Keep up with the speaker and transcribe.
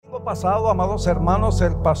domingo pasado, amados hermanos,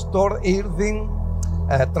 el pastor Irving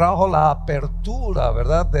trajo la apertura,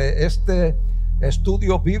 ¿verdad?, de este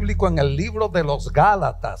estudio bíblico en el libro de los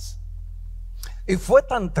Gálatas. Y fue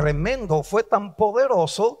tan tremendo, fue tan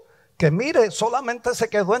poderoso que mire, solamente se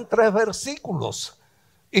quedó en 3 versículos.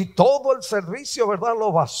 Y todo el servicio, ¿verdad?,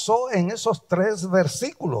 lo basó en esos 3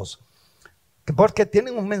 versículos, porque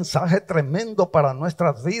tienen un mensaje tremendo para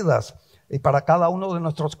nuestras vidas y para cada uno de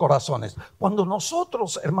nuestros corazones. Cuando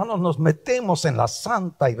nosotros, hermanos, nos metemos en la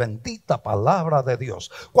santa y bendita palabra de Dios,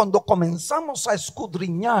 cuando comenzamos a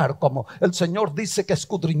escudriñar, como el Señor dice que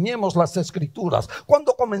escudriñemos las escrituras,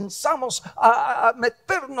 cuando comenzamos a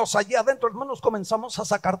meternos allí adentro, hermanos, comenzamos a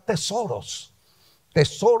sacar tesoros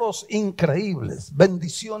increíbles,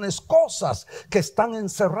 bendiciones, cosas que están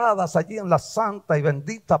encerradas allí en la santa y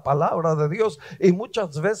bendita palabra de Dios. Y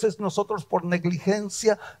muchas veces nosotros por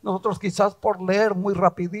negligencia, nosotros quizás por leer muy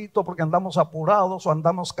rapidito, porque andamos apurados o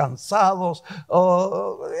andamos cansados,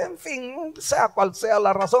 o en fin, sea cual sea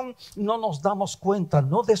la razón, no nos damos cuenta,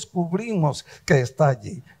 no descubrimos que está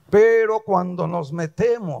allí. Pero cuando nos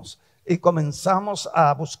metemos y comenzamos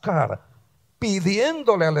a buscar,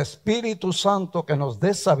 pidiéndole al Espíritu Santo que nos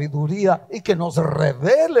dé sabiduría y que nos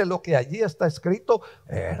revele lo que allí está escrito,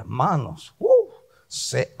 hermanos,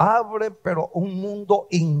 se abre pero un mundo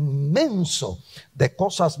inmenso de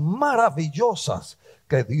cosas maravillosas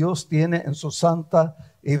que Dios tiene en su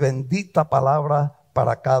santa y bendita palabra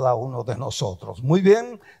para cada uno de nosotros. Muy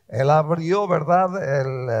bien, él abrió,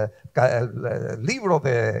 ¿verdad?, el libro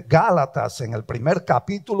de Gálatas en el primer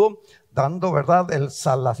capítulo, dando, ¿verdad?,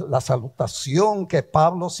 la salutación que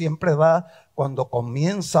Pablo siempre da cuando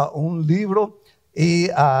comienza un libro, y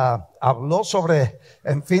habló sobre,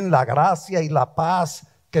 en fin, la gracia y la paz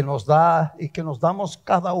que nos da y que nos damos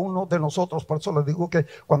cada uno de nosotros. Por eso les digo que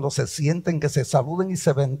cuando se sienten, que se saluden y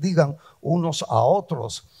se bendigan unos a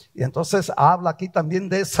otros. Y entonces habla aquí también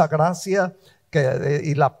de esa gracia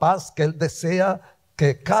y la paz que él desea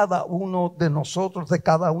que cada uno de nosotros, de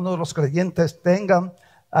cada uno de los creyentes tengan.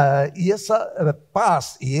 Y esa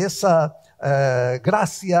paz y esa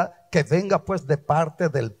gracia que venga pues de parte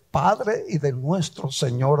del Padre y de nuestro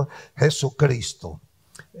Señor Jesucristo,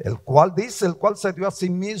 el cual se dio a sí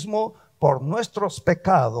mismo por nuestros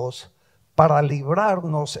pecados para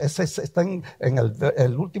librarnos. Ese está en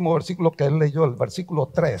el último versículo que él leyó, el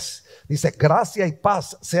versículo 3. Dice: gracia y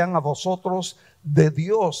paz sean a vosotros de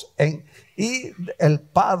Dios y el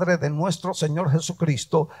Padre de nuestro Señor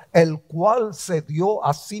Jesucristo, el cual se dio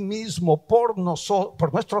a sí mismo por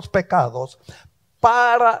nuestros pecados,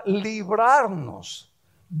 para librarnos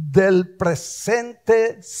del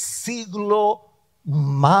presente siglo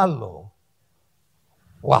malo.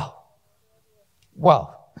 Wow.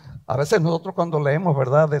 A veces nosotros cuando leemos,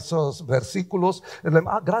 ¿verdad?, esos versículos,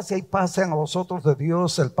 gracia y paz sean a vosotros de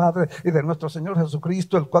Dios el Padre y de nuestro Señor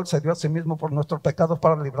Jesucristo, el cual se dio a sí mismo por nuestros pecados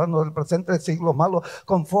para librarnos del presente siglo malo,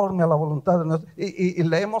 conforme a la voluntad de Dios. Y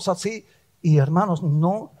leemos así, y hermanos,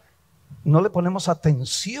 no le ponemos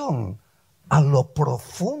atención a lo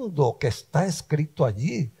profundo que está escrito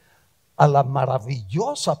allí, a la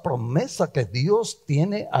maravillosa promesa que Dios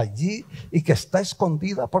tiene allí y que está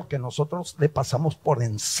escondida porque nosotros le pasamos por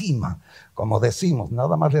encima, como decimos,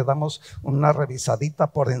 nada más le damos una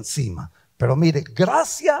revisadita por encima. Pero mire,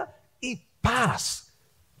 gracia y paz.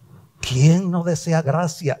 ¿Quién no desea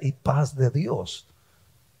gracia y paz de Dios?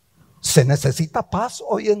 ¿Se necesita paz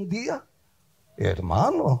hoy en día?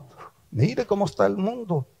 Hermano, mire cómo está el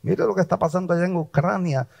mundo, mire lo que está pasando allá en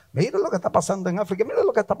Ucrania, mire lo que está pasando en África, mire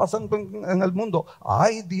lo que está pasando en el mundo.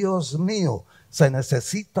 Ay, Dios mío, se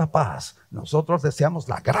necesita paz. Nosotros deseamos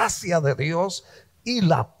la gracia de Dios y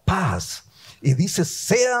la paz. Y dice,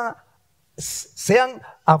 sean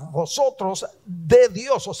a vosotros de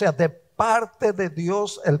Dios, o sea, de parte de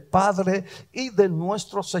Dios el Padre y de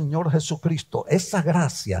nuestro Señor Jesucristo. Esa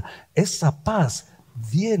gracia, esa paz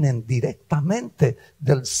vienen directamente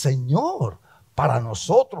del Señor para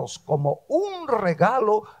nosotros como un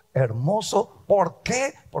regalo hermoso. ¿Por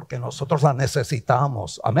qué? Porque nosotros la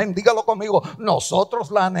necesitamos. Amén. Dígalo conmigo. Nosotros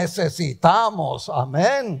la necesitamos.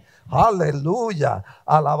 Amén. Aleluya.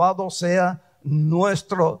 Alabado sea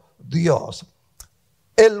nuestro Dios,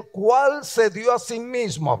 el cual se dio a sí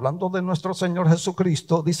mismo, hablando de nuestro Señor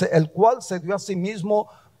Jesucristo, dice, el cual se dio a sí mismo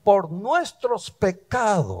por nuestros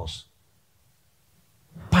pecados.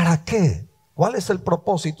 ¿Para qué? ¿Cuál es el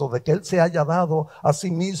propósito de que Él se haya dado a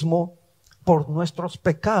sí mismo por nuestros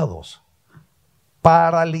pecados?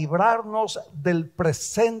 Para librarnos del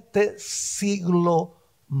presente siglo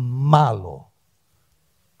malo.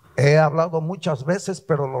 He hablado muchas veces,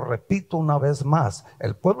 pero lo repito una vez más.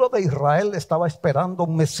 El pueblo de Israel estaba esperando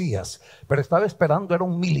un Mesías, pero estaba esperando, era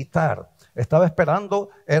un militar. Estaba esperando,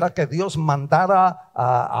 era que Dios mandara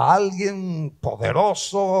a alguien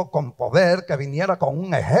poderoso, con poder, que viniera con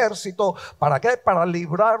un ejército. ¿Para qué? Para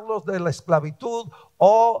librarlos de la esclavitud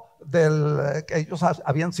o que ellos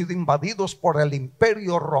habían sido invadidos por el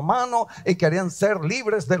imperio romano y querían ser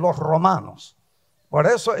libres de los romanos. Por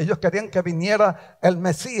eso ellos querían que viniera el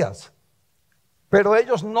Mesías. Pero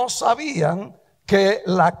ellos no sabían que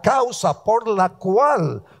la causa por la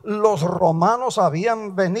cual los romanos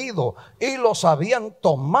habían venido y los habían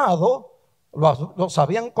tomado, los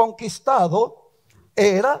habían conquistado,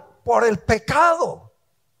 era por el pecado.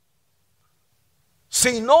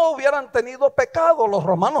 Si no hubieran tenido pecado, los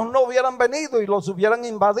romanos no hubieran venido y los hubieran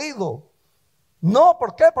invadido. No,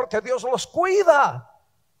 ¿por qué? Porque Dios los cuida.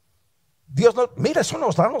 Mire, eso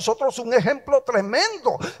nos da a nosotros un ejemplo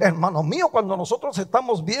tremendo, hermano mío. Cuando nosotros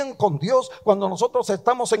estamos bien con Dios, cuando nosotros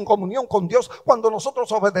estamos en comunión con Dios, cuando nosotros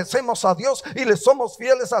obedecemos a Dios y le somos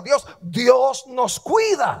fieles a Dios, Dios nos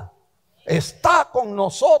cuida, está con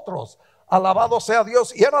nosotros. Alabado sea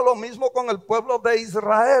Dios. Y era lo mismo con el pueblo de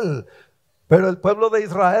Israel. Pero el pueblo de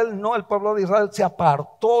Israel no, el pueblo de Israel se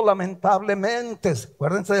apartó lamentablemente.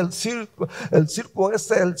 Acuérdense del ciclo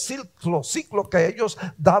que ellos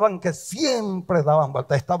daban, que siempre daban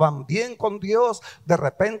vuelta. Estaban bien con Dios, de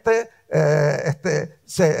repente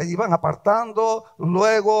se iban apartando,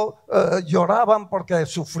 luego lloraban porque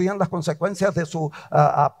sufrían las consecuencias de su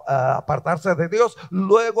apartarse de Dios.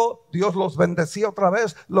 Luego Dios los bendecía otra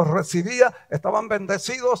vez, los recibía, estaban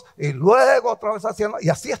bendecidos y luego otra vez hacían, y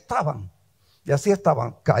así estaban. Y así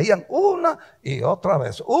estaban, caían una y otra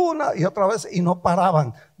vez y no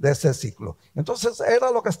paraban de ese ciclo. Entonces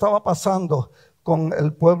era lo que estaba pasando con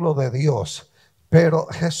el pueblo de Dios. Pero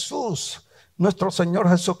Jesús, nuestro Señor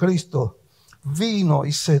Jesucristo, vino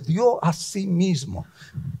y se dio a sí mismo.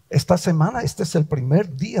 Esta semana, este es el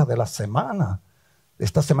primer día de la semana.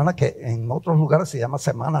 Esta semana que en otros lugares se llama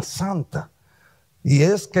Semana Santa. Y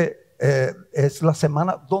es que es la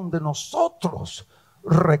semana donde nosotros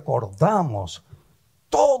recordamos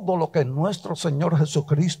todo lo que nuestro Señor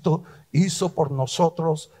Jesucristo hizo por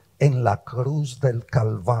nosotros en la cruz del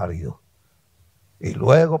Calvario. Y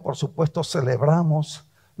luego, por supuesto, celebramos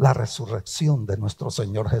la resurrección de nuestro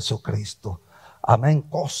Señor Jesucristo. Amén,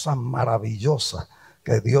 cosa maravillosa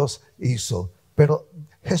que Dios hizo. Pero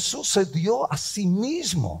Jesús se dio a sí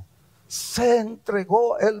mismo, se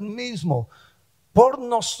entregó él mismo por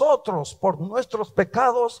nosotros, por nuestros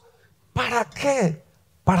pecados. ¿Para qué?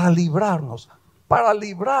 Para librarnos, para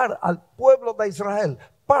librar al pueblo de Israel,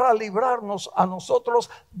 para librarnos a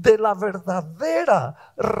nosotros de la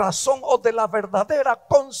verdadera razón o de la verdadera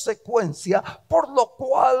consecuencia por lo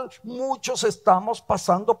cual muchos estamos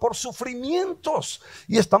pasando por sufrimientos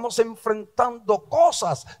y estamos enfrentando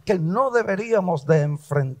cosas que no deberíamos de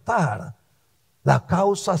enfrentar. La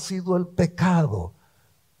causa ha sido el pecado.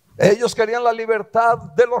 Ellos querían la libertad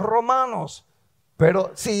de los romanos.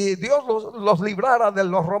 Pero si Dios los librara de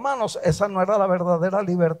los romanos, esa no era la verdadera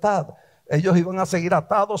libertad. Ellos iban a seguir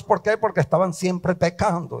atados. ¿Por qué? Porque estaban siempre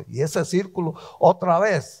pecando. Y ese círculo otra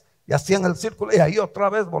vez, y hacían el círculo y ahí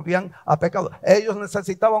otra vez volvían a pecado. Ellos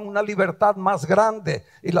necesitaban una libertad más grande.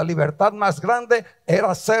 Y la libertad más grande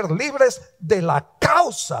era ser libres de la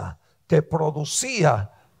causa que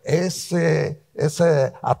producía ese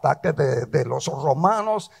ataque de los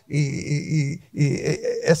romanos y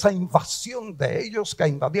esa invasión de ellos que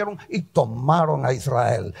invadieron y tomaron a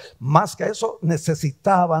Israel. Más que eso,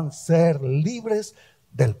 necesitaban ser libres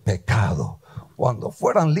del pecado. Cuando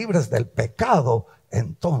fueran libres del pecado,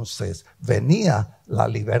 entonces venía la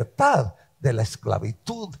libertad de la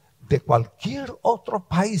esclavitud de cualquier otro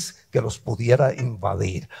país que los pudiera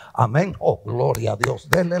invadir. Amén. Oh, gloria a Dios.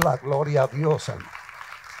 Denle la gloria a Dios, hermano.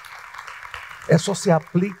 Eso se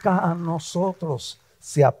aplica a nosotros,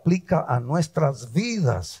 se aplica a nuestras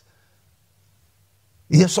vidas.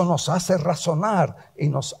 Y eso nos hace razonar y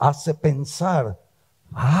nos hace pensar,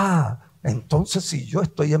 entonces si yo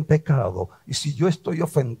estoy en pecado y si yo estoy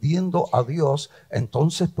ofendiendo a Dios,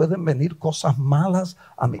 entonces pueden venir cosas malas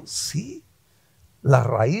a mí. Sí, la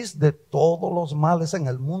raíz de todos los males en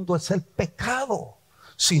el mundo es el pecado.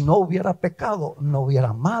 Si no hubiera pecado, no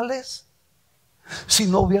hubiera males. Si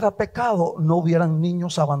no hubiera pecado, no hubieran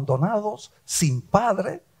niños abandonados, sin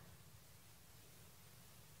padre.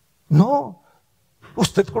 No,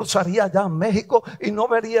 Usted cruzaría allá a México y no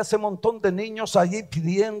vería ese montón de niños allí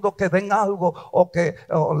pidiendo que den algo,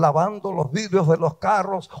 o lavando los vidrios de los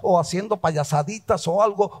carros, o haciendo payasaditas o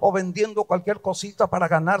algo, o vendiendo cualquier cosita para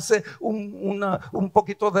ganarse un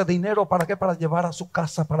poquito de dinero. ¿Para qué? Para llevar a su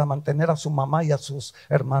casa, para mantener a su mamá y a sus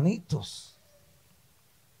hermanitos.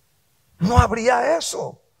 No habría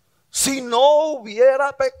eso si no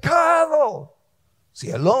hubiera pecado. Si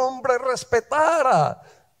el hombre respetara,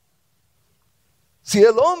 si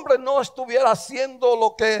el hombre no estuviera haciendo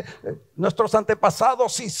lo que nuestros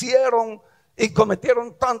antepasados hicieron y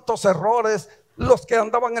cometieron tantos errores, los que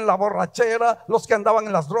andaban en la borrachera, los que andaban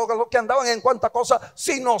en las drogas, los que andaban en cuanta cosa,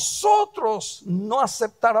 si nosotros no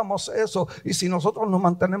aceptáramos eso y si nosotros nos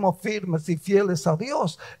mantenemos firmes y fieles a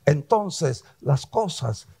Dios, entonces las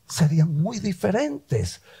cosas serían muy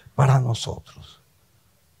diferentes para nosotros.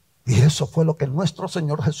 Y eso fue lo que nuestro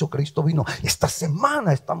Señor Jesucristo vino. Esta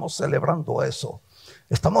semana estamos celebrando eso.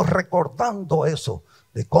 Estamos recordando eso,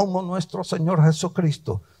 de cómo nuestro Señor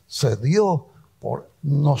Jesucristo se dio por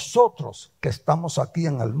nosotros que estamos aquí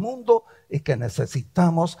en el mundo y que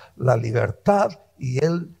necesitamos la libertad. Y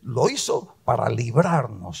Él lo hizo para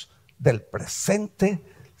librarnos del presente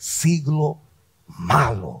siglo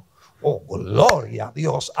malo. Oh, gloria a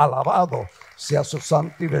Dios, alabado sea su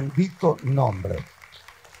santo y bendito nombre.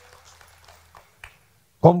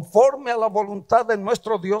 Conforme a la voluntad de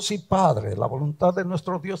nuestro Dios y Padre. La voluntad de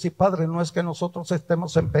nuestro Dios y Padre no es que nosotros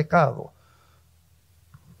estemos en pecado.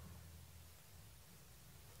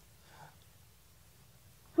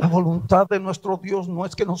 La voluntad de nuestro Dios no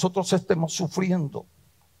es que nosotros estemos sufriendo.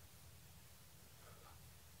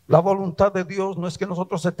 La voluntad de Dios no es que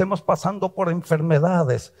nosotros estemos pasando por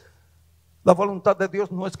enfermedades. La voluntad de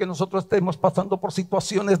Dios no es que nosotros estemos pasando por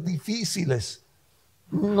situaciones difíciles.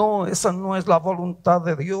 No, esa no es la voluntad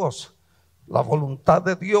de Dios. La voluntad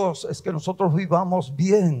de Dios es que nosotros vivamos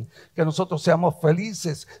bien, que nosotros seamos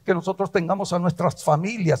felices, que nosotros tengamos a nuestras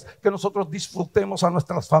familias, que nosotros disfrutemos a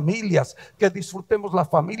nuestras familias, que disfrutemos la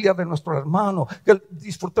familia de nuestro hermano, que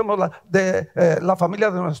disfrutemos la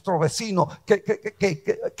familia de nuestro vecino,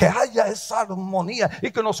 que haya esa armonía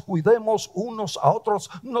y que nos cuidemos unos a otros,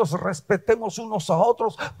 nos respetemos unos a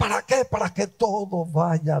otros. ¿Para qué? Para que todo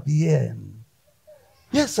vaya bien.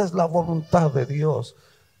 Y esa es la voluntad de Dios.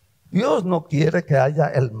 Dios no quiere que haya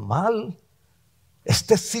el mal.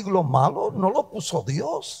 Este siglo malo no lo puso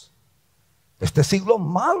Dios. Este siglo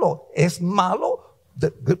malo es malo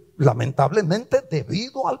lamentablemente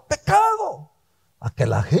debido al pecado. A que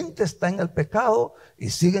la gente está en el pecado y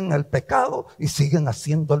siguen el pecado y siguen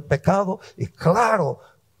haciendo el pecado. Y claro,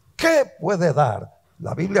 ¿qué puede dar?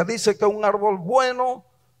 La Biblia dice que un árbol bueno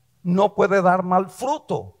no puede dar mal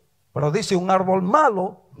fruto. Pero dice un árbol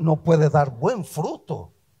malo no puede dar buen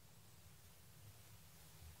fruto.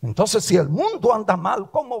 Entonces, si el mundo anda mal,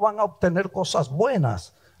 ¿cómo van a obtener cosas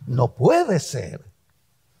buenas? No puede ser.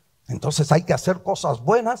 Entonces hay que hacer cosas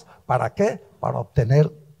buenas. ¿Para qué? Para obtener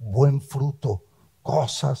buen fruto,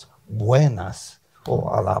 cosas buenas. Oh,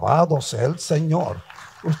 alabado sea el Señor.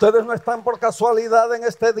 Ustedes no están por casualidad en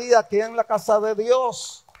este día aquí en la casa de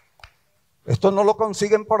Dios. Esto no lo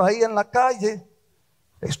consiguen por ahí en la calle.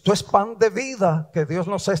 Esto es pan de vida que Dios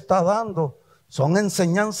nos está dando. Son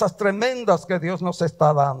enseñanzas tremendas que Dios nos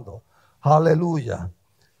está dando. Aleluya.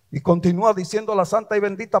 Y continúa diciendo la santa y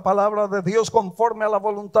bendita palabra de Dios, conforme a la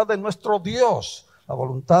voluntad de nuestro Dios. La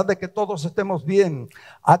voluntad de que todos estemos bien.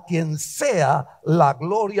 A quien sea la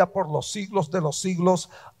gloria por los siglos de los siglos.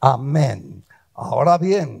 Amén. Ahora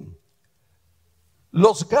bien,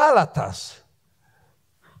 los Gálatas.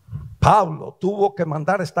 Pablo tuvo que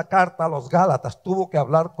mandar esta carta a los Gálatas, tuvo que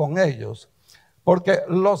hablar con ellos, porque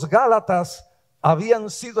los Gálatas habían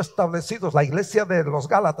sido establecidos, la iglesia de los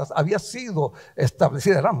Gálatas había sido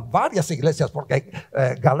establecida, eran varias iglesias, porque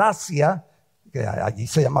Galacia, que allí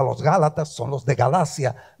se llama los Gálatas, son los de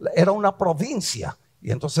Galacia, era una provincia. Y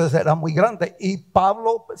entonces era muy grande. Y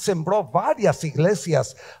Pablo sembró varias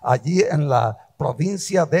iglesias allí en la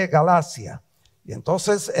provincia de Galacia. Y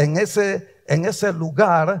entonces en ese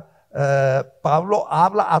lugar Pablo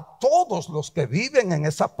habla a todos los que viven en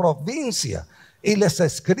esa provincia y les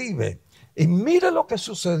escribe. Y mire lo que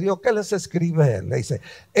sucedió. ¿Qué les escribe él? Le dice: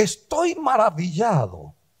 estoy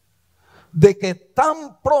maravillado de que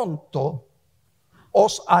tan pronto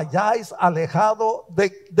os hayáis alejado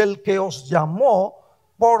del que os llamó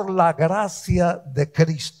por la gracia de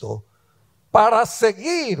Cristo para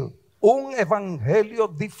seguir un evangelio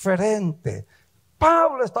diferente.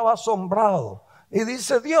 Pablo estaba asombrado y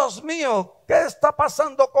dice: Dios mío, ¿qué está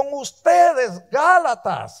pasando con ustedes,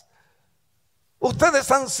 Gálatas? Ustedes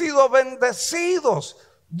han sido bendecidos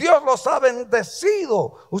Dios los ha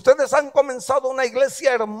bendecido. Ustedes han comenzado una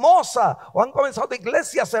iglesia hermosa, o han comenzado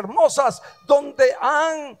iglesias hermosas donde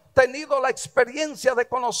han tenido la experiencia de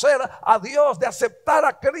conocer a Dios, de aceptar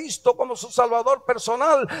a Cristo como su Salvador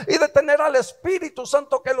personal y de tener al Espíritu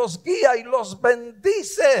Santo que los guía y los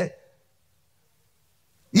bendice.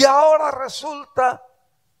 Y ahora resulta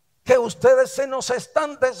que ustedes se nos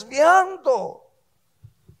están desviando.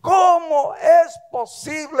 ¿Cómo es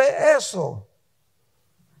posible eso?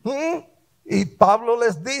 Y Pablo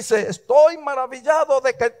les dice: estoy maravillado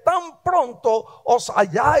de que tan pronto os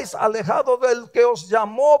hayáis alejado del que os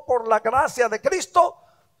llamó por la gracia de Cristo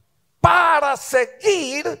para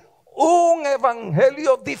seguir un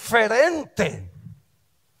evangelio diferente.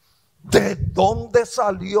 ¿De dónde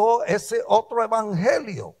salió ese otro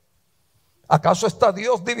evangelio? ¿Acaso está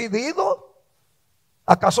Dios dividido?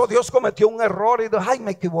 ¿Acaso Dios cometió un error y dijo: ay,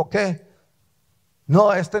 me equivoqué?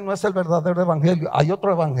 No, este no es el verdadero evangelio. ¿Hay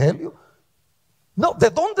otro evangelio? No, ¿de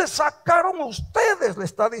dónde sacaron ustedes? Le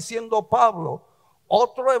está diciendo Pablo.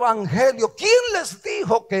 Otro evangelio. ¿Quién les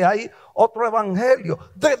dijo que hay otro evangelio?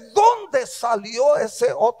 ¿De dónde salió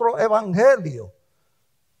ese otro evangelio?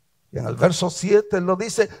 Y en el verso 7 lo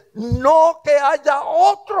dice: no que haya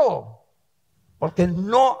otro, porque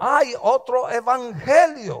no hay otro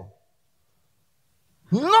evangelio.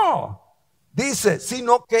 No, dice,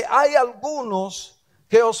 sino que hay algunos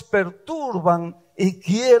que os perturban y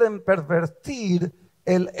quieren pervertir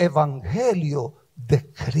el evangelio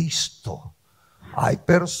de Cristo. Hay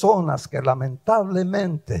personas que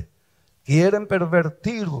lamentablemente quieren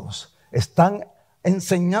pervertirlos, están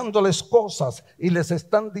enseñándoles cosas y les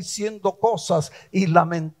están diciendo cosas, y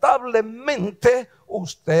lamentablemente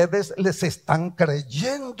ustedes les están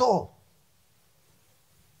creyendo.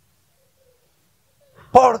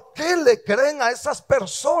 ¿Por qué le creen a esas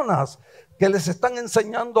personas que les están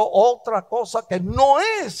enseñando otra cosa que no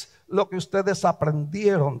es lo que ustedes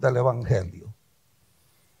aprendieron del evangelio?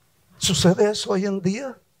 ¿Sucede eso hoy en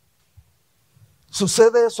día?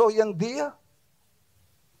 ¿Sucede eso hoy en día?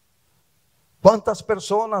 ¿Cuántas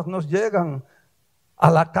personas nos llegan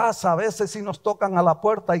a la casa a veces y nos tocan a la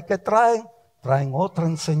puerta y qué traen? Traen otra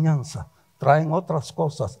enseñanza, traen otras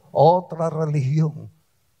cosas, otra religión.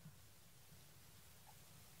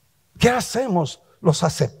 ¿Qué hacemos? ¿Los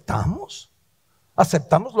aceptamos?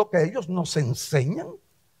 ¿Aceptamos lo que ellos nos enseñan?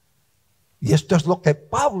 Y esto es lo que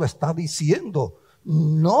Pablo está diciendo.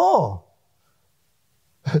 No.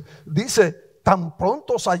 Dice: tan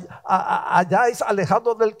pronto os hayáis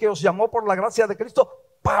alejado del que os llamó por la gracia de Cristo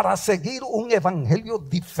para seguir un evangelio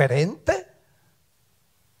diferente.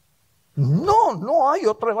 No, no hay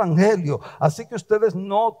otro evangelio. Así que ustedes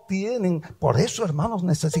no tienen. Por eso, hermanos,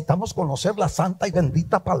 necesitamos conocer la santa y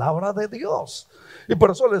bendita palabra de Dios. Y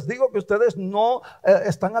por eso les digo que ustedes no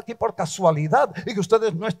están aquí por casualidad, y que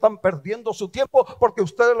ustedes no están perdiendo su tiempo, porque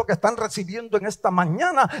ustedes lo que están recibiendo en esta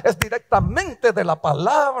mañana es directamente de la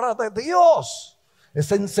palabra de Dios.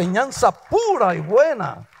 Es enseñanza pura y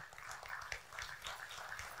buena.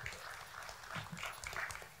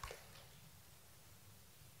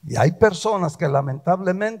 Y hay personas que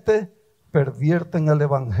lamentablemente pervierten el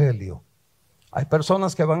evangelio. Hay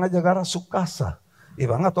personas que van a llegar a su casa y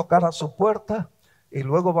van a tocar a su puerta, y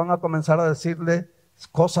luego van a comenzar a decirle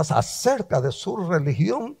cosas acerca de su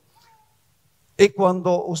religión. Y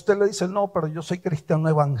cuando usted le dice: no, pero yo soy cristiano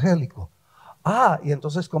evangélico. Y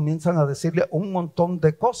entonces comienzan a decirle un montón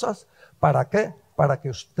de cosas. ¿Para qué? Para que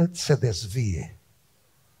usted se desvíe,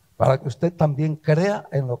 para que usted también crea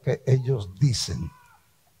en lo que ellos dicen.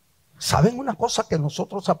 ¿Saben una cosa que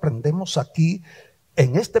nosotros aprendemos aquí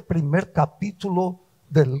en este primer capítulo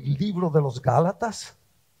del libro de los Gálatas?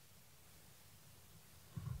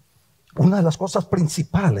 Una de las cosas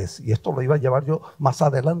principales, y esto lo iba a llevar yo más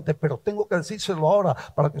adelante, pero tengo que decírselo ahora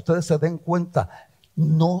para que ustedes se den cuenta: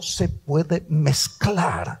 no se puede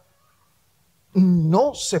mezclar.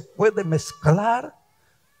 No se puede mezclar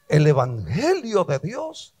el evangelio de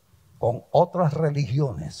Dios con otras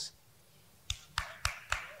religiones.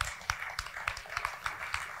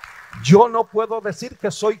 Yo no puedo decir que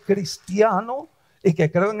soy cristiano y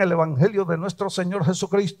que creo en el evangelio de nuestro Señor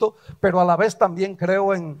Jesucristo, pero a la vez también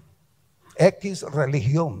creo en X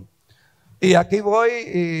religión. Y aquí voy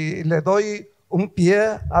y le doy un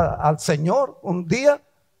pie al Señor un día,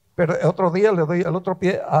 pero otro día le doy el otro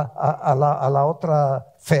pie a la otra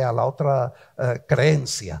fe, a la otra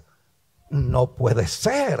creencia. No puede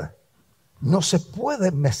ser. No se puede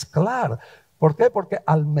mezclar. ¿Por qué? Porque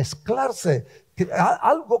al mezclarse,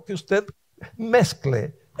 algo que usted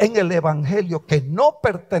mezcle en el evangelio que no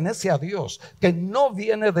pertenece a Dios, que no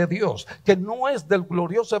viene de Dios, que no es del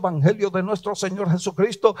glorioso evangelio de nuestro Señor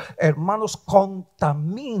Jesucristo, hermanos,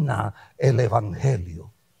 contamina el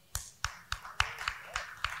evangelio.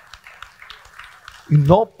 Y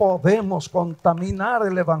no podemos contaminar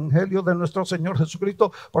el evangelio de nuestro Señor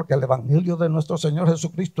Jesucristo, porque el evangelio de nuestro Señor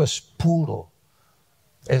Jesucristo es puro.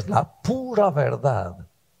 Es la pura verdad.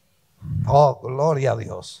 Oh, gloria a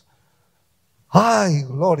Dios. Ay,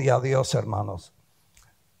 gloria a Dios, hermanos.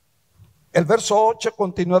 El verso 8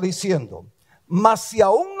 continúa diciendo: mas si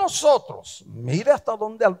aún nosotros, mire hasta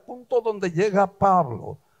donde, al punto donde llega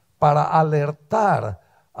Pablo para alertar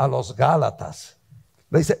a los Gálatas.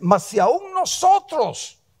 Le dice: mas si aún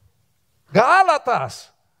nosotros,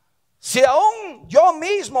 Gálatas, si aún yo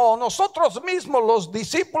mismo, nosotros mismos, los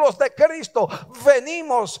discípulos de Cristo,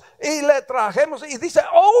 venimos y le trajemos, y dice,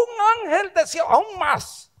 un ángel del cielo, aún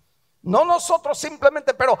más, no nosotros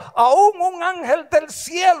simplemente, pero aún un ángel del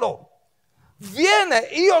cielo viene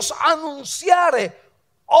y os anunciare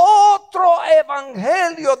otro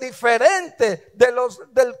evangelio diferente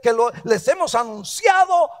del que les hemos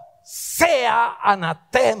anunciado, sea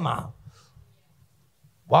anatema.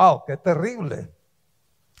 Wow, qué terrible.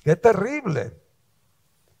 Qué terrible.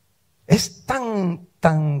 Es tan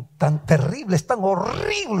terrible, es tan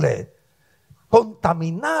horrible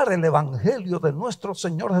contaminar el evangelio de nuestro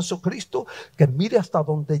Señor Jesucristo, que mire hasta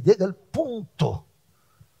donde llega el punto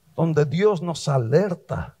donde Dios nos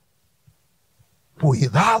alerta.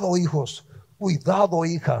 Cuidado, hijos, cuidado,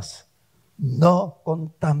 hijas, no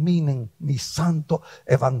contaminen mi santo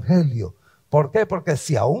evangelio. ¿Por qué? Porque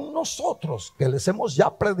si aún nosotros, que les hemos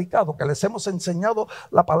ya predicado, que les hemos enseñado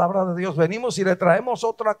la palabra de Dios, venimos y le traemos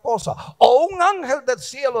otra cosa, o un ángel del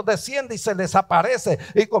cielo desciende y se les aparece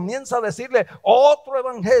y comienza a decirle otro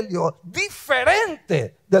evangelio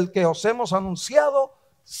diferente del que os hemos anunciado,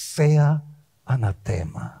 sea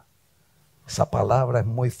anatema. Esa palabra es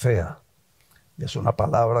muy fea y es una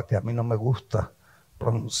palabra que a mí no me gusta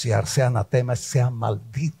pronunciar. Sea anatema, sea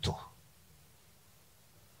maldito.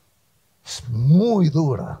 Es muy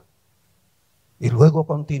dura. Y luego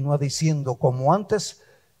continúa diciendo: como antes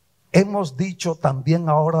hemos dicho, también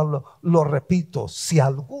ahora lo repito, si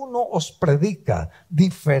alguno os predica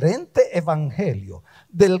diferente evangelio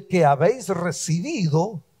del que habéis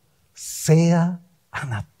recibido, sea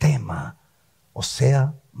anatema, o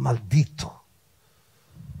sea maldito.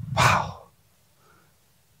 Wow.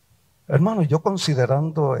 Hermano, yo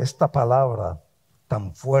considerando esta palabra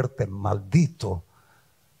tan fuerte, maldito,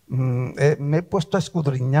 me he puesto a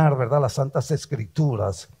escudriñar, ¿verdad?, las Santas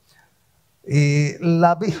Escrituras. Y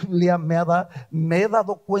la Biblia me he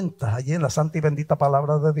dado cuenta allí en la santa y bendita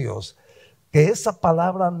palabra de Dios, que esa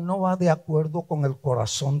palabra no va de acuerdo con el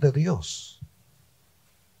corazón de Dios.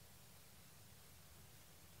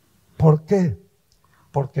 ¿Por qué?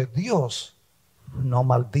 Porque Dios no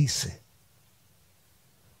maldice.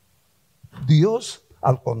 Dios,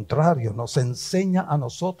 al contrario, nos enseña a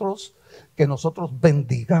nosotros que nosotros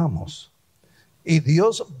bendigamos. Y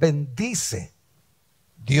Dios bendice.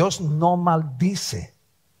 Dios no maldice.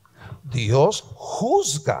 Dios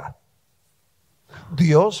juzga.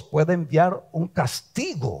 Dios puede enviar un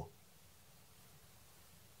castigo,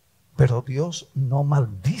 pero Dios no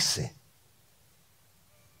maldice.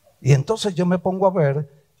 Y entonces yo me pongo a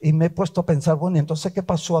ver y me he puesto a pensar, bueno, entonces ¿qué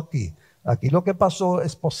pasó aquí? Aquí lo que pasó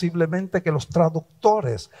es posiblemente que los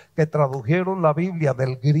traductores que tradujeron la Biblia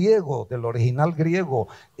del griego, del original griego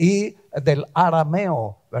y del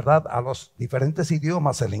arameo, ¿verdad?, a los diferentes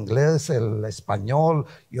idiomas, el inglés, el español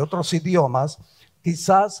y otros idiomas,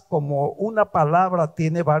 quizás como una palabra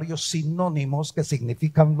tiene varios sinónimos que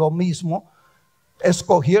significan lo mismo,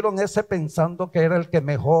 escogieron ese pensando que era el que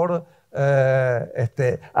mejor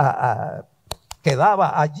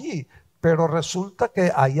quedaba allí. Pero resulta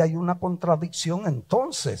que ahí hay una contradicción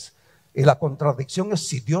entonces. Y la contradicción es: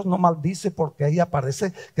 si Dios no maldice, porque ahí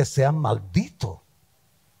aparece que sea maldito.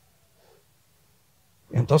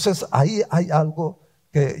 Entonces ahí hay algo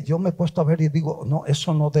que yo me he puesto a ver y digo, no,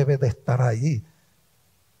 eso no debe de estar ahí.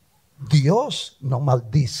 Dios no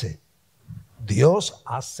maldice. Dios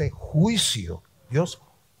hace juicio. Dios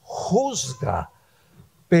juzga.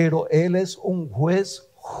 Pero Él es un juez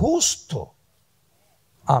justo.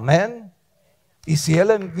 Amén. Y si Él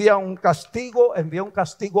envía un castigo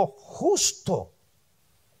justo.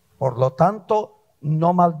 Por lo tanto,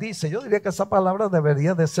 no maldice. Yo diría que esa palabra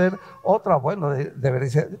debería de ser otra. Bueno, debería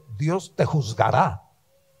ser: Dios te juzgará.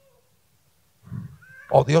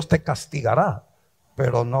 O Dios te castigará.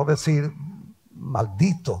 Pero no decir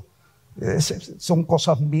maldito. Son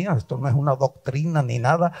cosas mías, esto no es una doctrina ni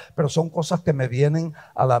nada, pero son cosas que me vienen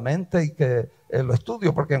a la mente y que lo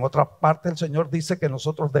estudio, porque en otra parte el Señor dice que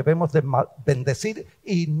nosotros debemos de bendecir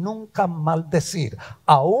y nunca maldecir.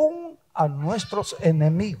 Aún a nuestros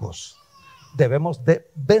enemigos debemos de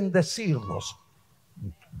bendecirlos,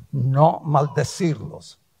 no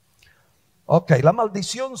maldecirlos. Ok, la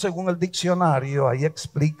maldición, según el diccionario, ahí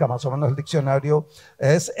explica más o menos el diccionario,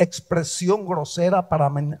 es expresión grosera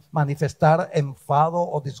para manifestar enfado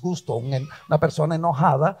o disgusto. Una persona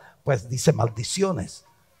enojada, pues dice maldiciones.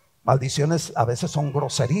 Maldiciones a veces son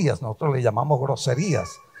groserías, nosotros le llamamos groserías.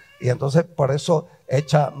 Y entonces por eso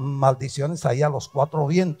echa maldiciones ahí a los cuatro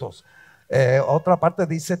vientos. Otra parte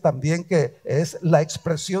dice también que es la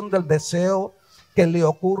expresión del deseo que le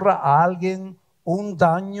ocurra a alguien un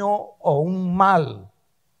daño o un mal,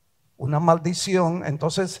 una maldición.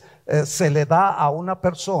 Entonces se le da a una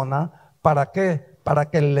persona, ¿para qué? Para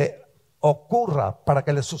que le ocurra, para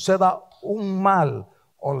que le suceda un mal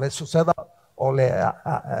o le suceda o le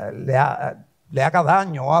haga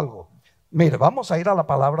daño o algo. Mire, vamos a ir a la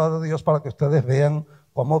palabra de Dios para que ustedes vean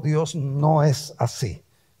cómo Dios no es así.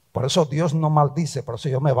 Por eso Dios no maldice, por eso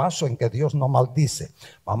yo me baso en que Dios no maldice.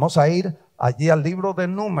 Vamos a ir allí al libro de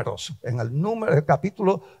Números, en el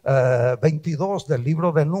capítulo 22 del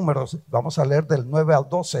libro de Números, vamos a leer del 9 al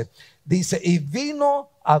 12. Dice, y vino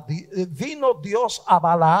Dios a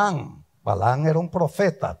Balaam. Balaam era un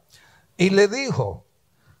profeta, y le dijo,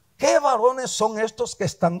 ¿qué varones son estos que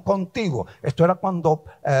están contigo? Esto era cuando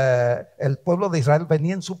el pueblo de Israel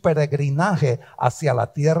venía en su peregrinaje hacia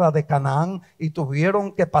la tierra de Canaán y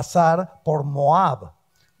tuvieron que pasar por Moab.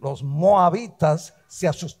 Los moabitas se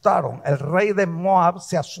asustaron. El rey de Moab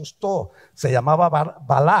se asustó. Se llamaba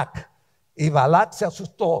Balac. Y Balac se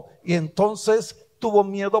asustó. Y entonces tuvo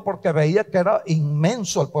miedo porque veía que era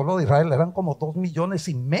inmenso el pueblo de Israel. Eran como 2,5 millones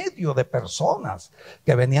de personas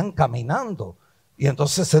que venían caminando. Y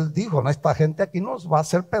entonces él dijo, no, esta gente aquí nos va a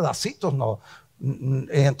hacer pedacitos, no.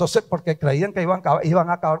 Y entonces porque creían que iban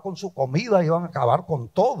a acabar con su comida, iban a acabar con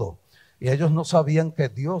todo. Y ellos no sabían que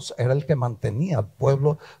Dios era el que mantenía al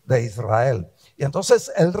pueblo de Israel. Y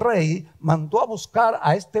entonces el rey mandó a buscar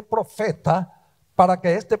a este profeta para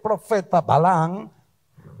que este profeta, Balaam,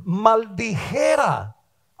 maldijera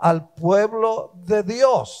al pueblo de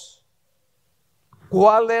Dios.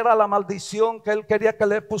 ¿Cuál era la maldición que él quería que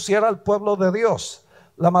le pusiera al pueblo de Dios?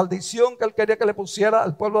 La maldición que él quería que le pusiera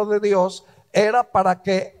al pueblo de Dios era para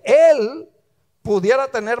que él pudiera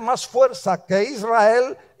tener más fuerza que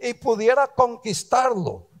Israel y pudiera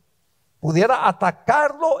conquistarlo, pudiera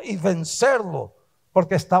atacarlo y vencerlo,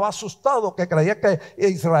 porque estaba asustado, que creía que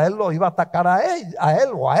Israel lo iba a atacar a él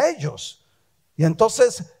o a ellos. Y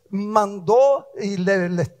entonces mandó y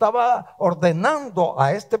le estaba ordenando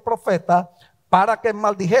a este profeta para que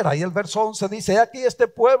maldijera. Y el verso 11 dice, aquí este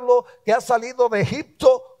pueblo que ha salido de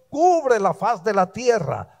Egipto cubre la faz de la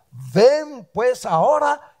tierra. Ven pues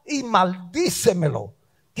ahora y maldícemelo.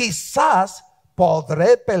 Quizás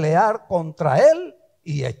podré pelear contra él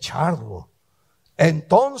y echarlo.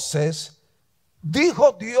 Entonces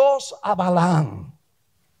dijo Dios a Balaam,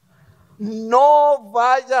 no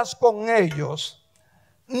vayas con ellos,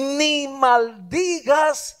 ni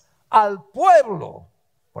maldigas al pueblo.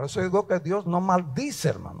 Por eso digo que Dios no maldice,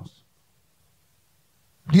 hermanos.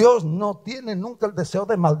 Dios no tiene nunca el deseo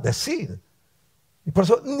de maldecir. Y por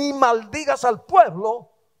eso ni maldigas al pueblo,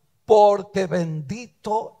 porque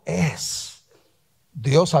bendito es.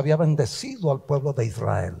 Dios había bendecido al pueblo de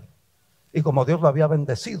Israel. Y como Dios lo había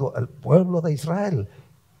bendecido, el pueblo de Israel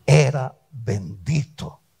era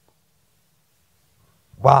bendito.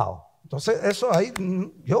 Wow. Entonces eso ahí,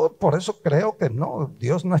 yo por eso creo que no,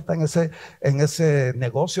 Dios no está en ese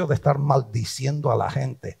negocio de estar maldiciendo a la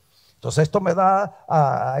gente. Entonces esto me da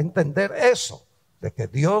a entender eso, de que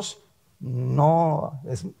Dios no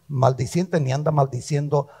es maldiciente ni anda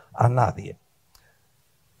maldiciendo a nadie.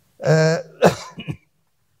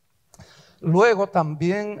 Luego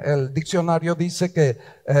también el diccionario dice que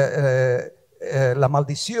la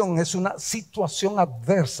maldición es una situación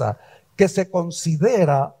adversa que se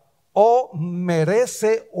considera o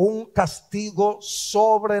merece un castigo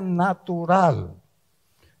sobrenatural.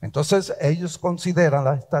 Entonces ellos consideran,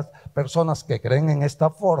 estas personas que creen en esta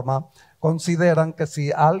forma, consideran que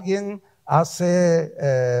si alguien hace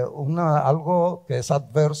algo que es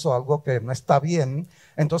adverso, algo que no está bien,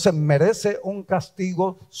 entonces merece un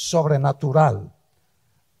castigo sobrenatural.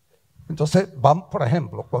 Entonces, por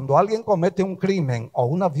ejemplo, cuando alguien comete un crimen o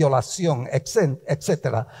una violación,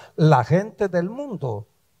 etcétera, la gente del mundo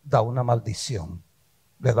da una maldición,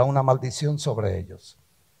 le da una maldición sobre ellos.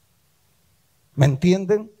 ¿Me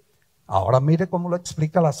entienden? Ahora mire cómo lo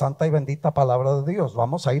explica la santa y bendita palabra de Dios.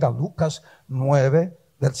 Vamos a ir a Lucas 9,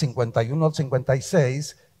 del 51 al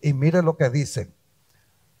 56, Y mire lo que dice.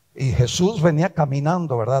 Y Jesús venía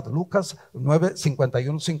caminando, ¿verdad? Lucas 9,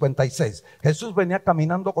 51, 56. Jesús venía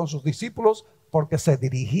caminando con sus discípulos porque se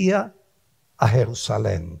dirigía a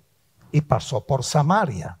Jerusalén y pasó por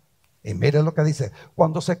Samaria. Y mire lo que dice,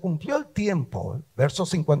 cuando se cumplió el tiempo, verso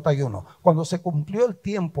 51, cuando se cumplió el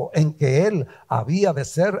tiempo en que él había de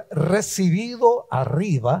ser recibido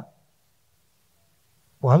arriba.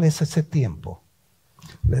 ¿Cuál es ese tiempo?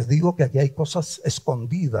 Les digo que aquí hay cosas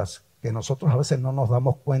escondidas que nosotros a veces no nos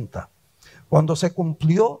damos cuenta. Cuando se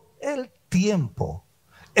cumplió el tiempo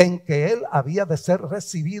en que él había de ser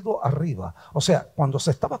recibido arriba, o sea, cuando se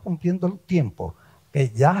estaba cumpliendo el tiempo que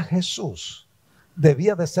ya Jesús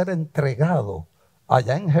debía de ser entregado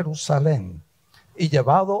allá en Jerusalén y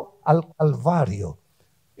llevado al Calvario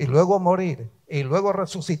y luego morir y luego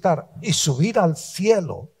resucitar y subir al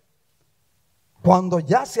cielo. Cuando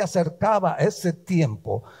ya se acercaba ese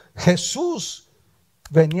tiempo, Jesús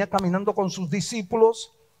venía caminando con sus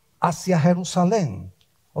discípulos hacia Jerusalén.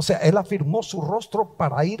 O sea, él afirmó su rostro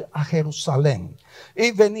para ir a Jerusalén.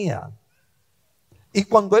 Y venía. Y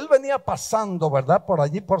cuando él venía pasando, ¿verdad? Por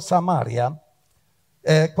allí, por Samaria,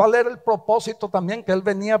 ¿cuál era el propósito también? Que él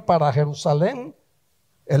venía para Jerusalén.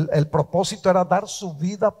 El propósito era dar su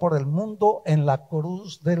vida por el mundo en la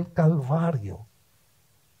cruz del Calvario.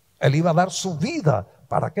 Él iba a dar su vida.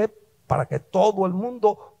 ¿Para qué? Para que todo el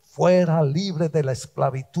mundo fuera libre de la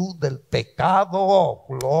esclavitud del pecado.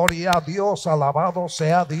 Gloria a Dios, alabado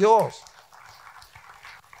sea Dios.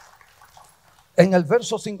 En el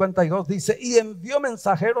verso 52 dice, y envió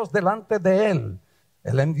mensajeros delante de él.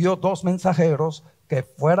 Él envió 2 mensajeros que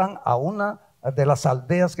fueran a una de las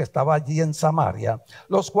aldeas que estaba allí en Samaria,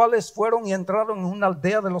 los cuales fueron y entraron en una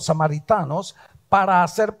aldea de los samaritanos para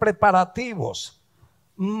hacer preparativos.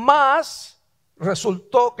 Mas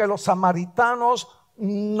resultó que los samaritanos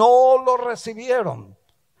no lo recibieron,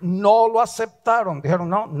 no lo aceptaron. Dijeron,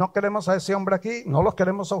 no, no queremos a ese hombre aquí, no los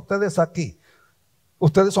queremos a ustedes aquí.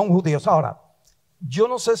 Ustedes son judíos. Ahora, yo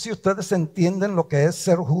no sé si ustedes entienden lo que es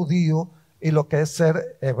ser judío y lo que es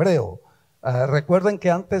ser hebreo. Recuerden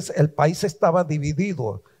que antes el país estaba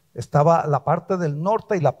dividido. Estaba la parte del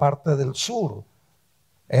norte y la parte del sur.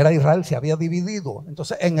 Era Israel, se había dividido.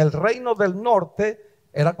 Entonces, en el reino del norte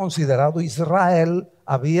era considerado Israel,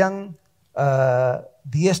 habían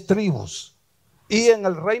 10 tribus. Y en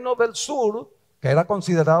el reino del sur, que era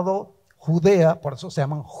considerado Judea, por eso se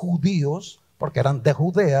llaman judíos, porque eran de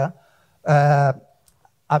Judea,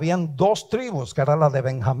 habían 2 tribus, que era la de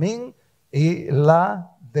Benjamín y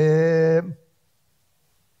la de,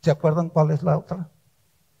 ¿se acuerdan cuál es la otra?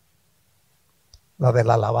 La de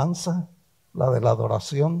la alabanza, la de la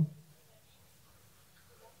adoración.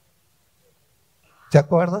 ¿Se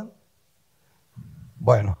acuerdan?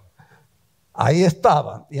 Bueno, ahí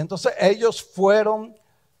estaban. Y entonces ellos fueron,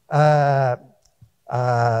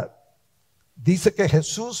 dice que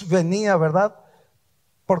Jesús venía, ¿verdad?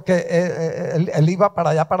 Porque él iba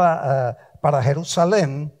para allá, para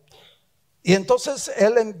Jerusalén. Y entonces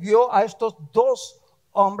él envió a estos 2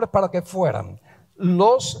 hombres para que fueran.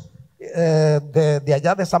 Los de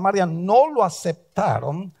allá de Samaria no lo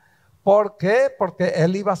aceptaron. ¿Por qué? Porque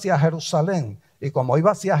él iba hacia Jerusalén. Y como iba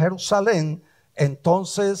hacia Jerusalén,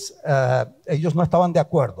 entonces ellos no estaban de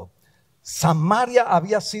acuerdo. Samaria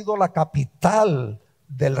había sido la capital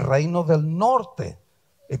del reino del norte.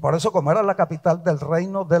 Y por eso, como era la capital del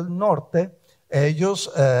reino del norte,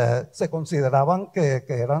 ellos se consideraban que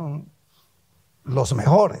eran los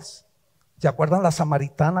mejores. ¿Se acuerdan la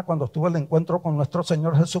samaritana cuando tuvo el encuentro con nuestro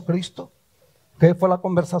Señor Jesucristo? ¿Qué fue la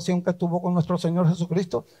conversación que tuvo con nuestro Señor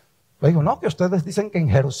Jesucristo? Le digo, no, que ustedes dicen que en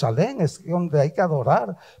Jerusalén es donde hay que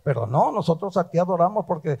adorar, pero no, nosotros aquí adoramos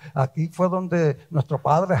porque aquí fue donde nuestro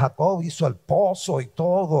padre Jacob hizo el pozo y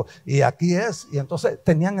todo, y aquí es. Y entonces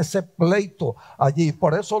tenían ese pleito allí.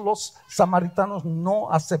 Por eso los samaritanos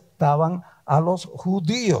no aceptaban a los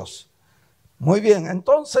judíos. Muy bien,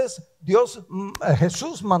 entonces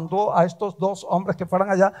Jesús mandó a estos 2 hombres que fueran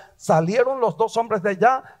allá. Salieron los 2 hombres de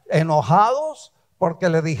allá enojados, porque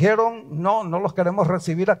le dijeron, no los queremos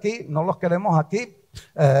recibir aquí, no los queremos aquí,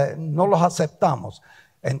 no los aceptamos.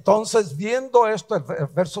 Entonces, viendo esto, el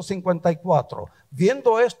verso 54,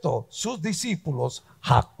 viendo esto, sus discípulos,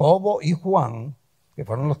 Jacobo y Juan, que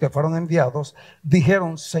fueron los que fueron enviados,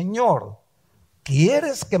 dijeron, Señor,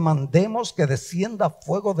 ¿quieres que mandemos que descienda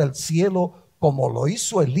fuego del cielo como lo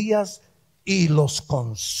hizo Elías y los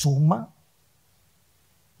consuma?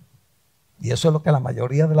 Y eso es lo que la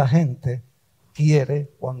mayoría de la gente quiere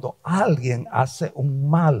cuando alguien hace un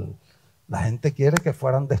mal. La gente quiere que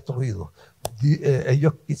fueran destruidos.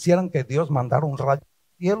 Ellos quisieran que Dios mandara un rayo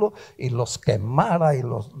cielo y los quemara y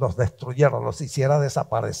los destruyera, los hiciera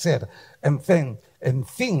desaparecer. En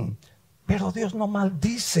fin. Pero Dios no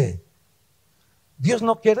maldice. Dios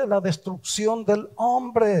no quiere la destrucción del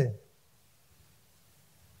hombre.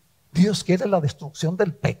 Dios quiere la destrucción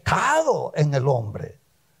del pecado en el hombre.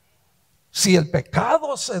 Si el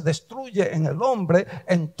pecado se destruye en el hombre,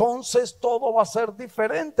 entonces todo va a ser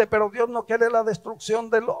diferente, pero Dios no quiere la destrucción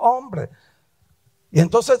del hombre. Y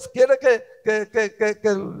entonces quiere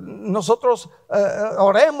que nosotros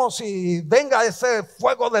oremos y venga ese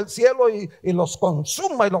fuego del cielo y los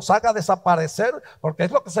consuma y los haga desaparecer, porque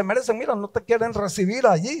es lo que se merecen. Mira, no te quieren recibir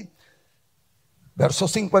allí. Verso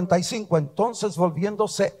 55, entonces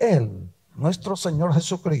volviéndose Él, nuestro Señor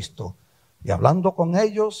Jesucristo, y hablando con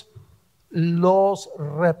ellos, los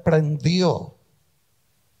reprendió,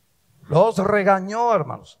 los regañó,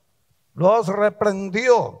 hermanos, los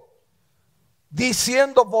reprendió,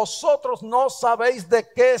 diciendo: vosotros no sabéis de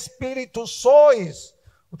qué espíritu sois.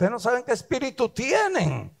 Ustedes no saben qué espíritu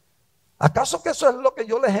tienen. ¿Acaso que eso es lo que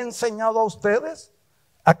yo les he enseñado a ustedes?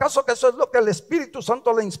 ¿Acaso que eso es lo que el Espíritu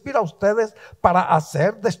Santo le inspira a ustedes para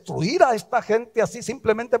hacer, destruir a esta gente así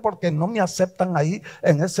simplemente porque no me aceptan ahí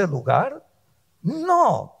en ese lugar?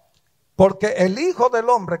 No, porque el Hijo del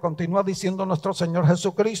Hombre, continúa diciendo nuestro Señor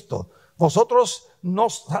Jesucristo, vosotros no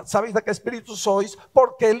sabéis de qué espíritu sois,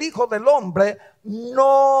 porque el Hijo del Hombre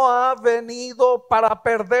no ha venido para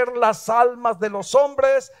perder las almas de los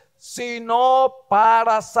hombres, sino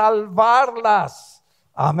para salvarlas.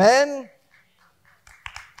 Amén.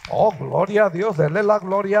 Oh, gloria a Dios, denle la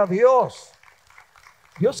gloria a Dios.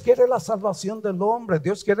 Dios quiere la salvación del hombre,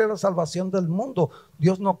 Dios quiere la salvación del mundo.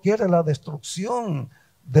 Dios no quiere la destrucción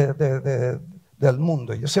del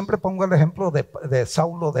mundo. Yo siempre pongo el ejemplo de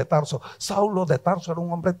Saulo de Tarso. Saulo de Tarso era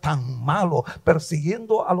un hombre tan malo,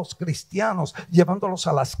 persiguiendo a los cristianos, llevándolos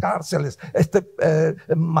a las cárceles,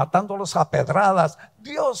 matándolos a pedradas.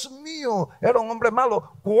 Dios mío, era un hombre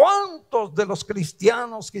malo. ¿Cuántos de los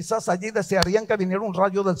cristianos quizás allí desearían que viniera un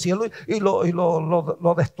rayo del cielo y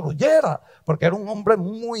lo destruyera? Porque era un hombre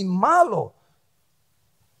muy malo.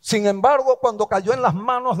 Sin embargo, cuando cayó en las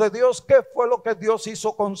manos de Dios, ¿qué fue lo que Dios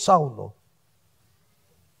hizo con Saulo?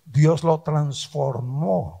 Dios lo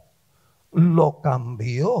transformó, lo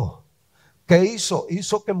cambió. ¿Qué hizo?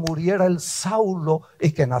 Hizo que muriera el Saulo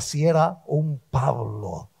y que naciera un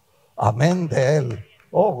Pablo. Amén de él.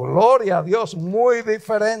 Oh, gloria a Dios, muy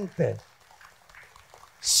diferente.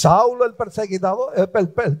 Saulo el perseguidor,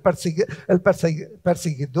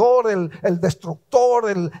 el destructor,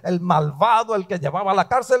 el malvado, el que llevaba a la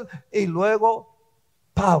cárcel, y luego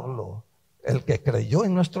Pablo, el que creyó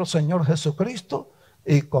en nuestro Señor Jesucristo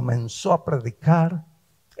y comenzó a predicar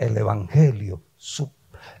el evangelio, su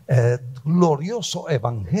glorioso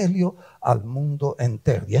evangelio al mundo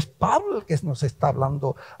entero. Y es Pablo el que nos está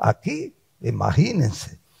hablando aquí,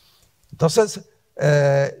 imagínense. Entonces,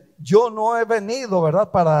 yo no he venido,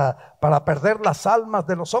 ¿verdad?, para perder las almas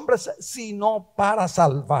de los hombres, sino para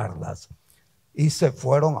salvarlas. Y se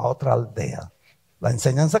fueron a otra aldea. La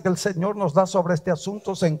enseñanza que el Señor nos da sobre este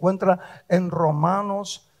asunto se encuentra en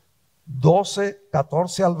Romanos 12,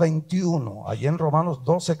 14 al 21. Allí en Romanos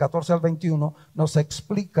 12, 14 al 21 nos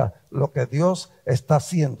explica lo que Dios está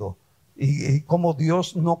haciendo y cómo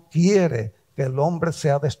Dios no quiere que el hombre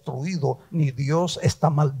sea destruido, ni Dios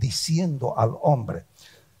está maldiciendo al hombre.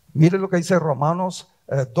 Mire lo que dice Romanos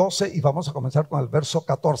 12 y vamos a comenzar con el verso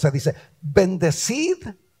 14. Dice: bendecid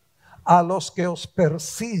a los que os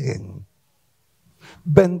persiguen,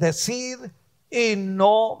 bendecid y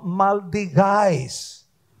no maldigáis.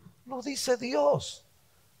 Lo dice Dios.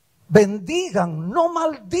 Bendigan, no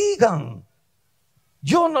maldigan.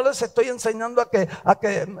 Yo no les estoy enseñando a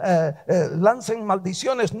que lancen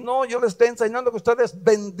maldiciones. No, yo les estoy enseñando que ustedes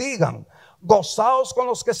bendigan. Gozaos con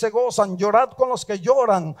los que se gozan, llorad con los que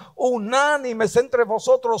lloran, unánimes entre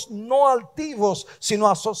vosotros, no altivos, sino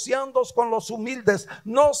asociándoos con los humildes.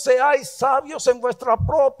 No seáis sabios en vuestra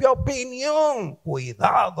propia opinión.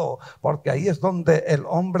 Cuidado, porque ahí es donde el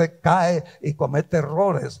hombre cae y comete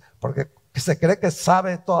errores, porque se cree que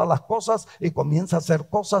sabe todas las cosas y comienza a hacer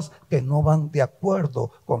cosas que no van de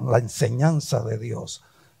acuerdo con la enseñanza de Dios.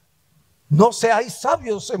 No seáis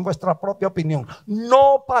sabios en vuestra propia opinión.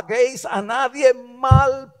 No paguéis a nadie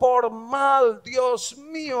mal por mal. Dios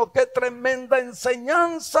mío, qué tremenda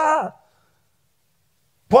enseñanza.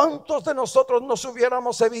 ¿Cuántos de nosotros nos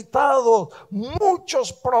hubiéramos evitado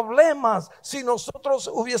muchos problemas si nosotros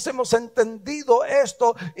hubiésemos entendido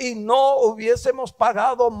esto y no hubiésemos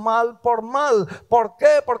pagado mal por mal? ¿Por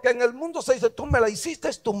qué? Porque en el mundo se dice: tú me la hiciste,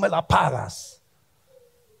 tú me la pagas.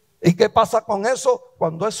 ¿Y qué pasa con eso?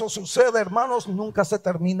 Cuando eso sucede, hermanos, nunca se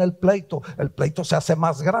termina el pleito. El pleito se hace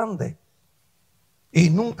más grande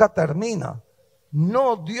y nunca termina.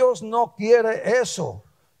 No, Dios no quiere eso.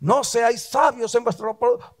 No seáis sabios en vuestra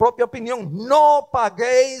propia opinión. No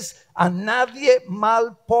paguéis a nadie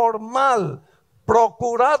mal por mal.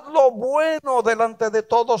 Procurad lo bueno delante de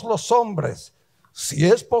todos los hombres. Si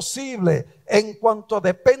es posible, en cuanto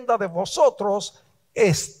dependa de vosotros,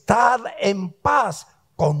 estad en paz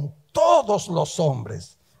con todos los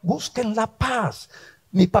hombres. Busquen la paz.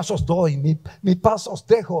 Mi paz os doy, mi paz os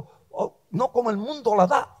dejo. No como el mundo la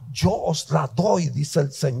da, yo os la doy, dice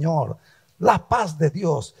el Señor. La paz de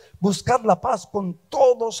Dios. Buscad la paz con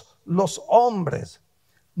todos los hombres.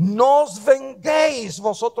 No os venguéis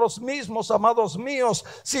vosotros mismos, amados míos,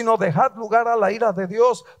 sino dejad lugar a la ira de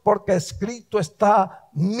Dios, porque escrito está: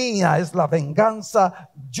 mía es la venganza,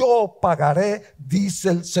 yo pagaré,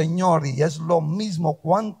 dice el Señor. Y es lo mismo.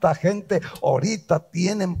 Cuánta gente ahorita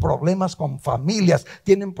tienen problemas con familias,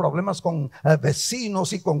 tienen problemas con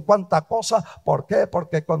vecinos y con cuánta cosa. ¿Por qué?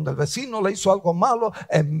 Porque cuando el vecino le hizo algo malo,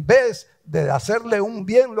 en vez de hacerle un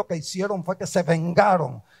bien, lo que hicieron fue que se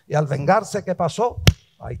vengaron. Y al vengarse, ¿qué pasó?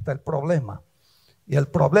 Ahí está el problema. Y el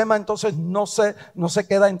problema entonces no se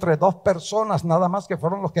queda entre dos personas nada más que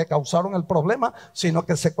fueron los que causaron el problema, sino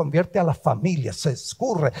que se convierte a las familias, se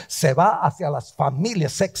escurre, se va hacia las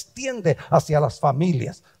familias, se extiende hacia las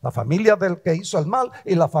familias. La familia del que hizo el mal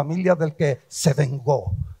y la familia del que se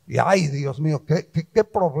vengó. Y ay, Dios mío, qué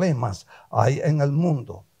problemas hay en el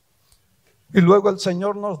mundo. Y luego el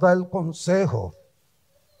Señor nos da el consejo.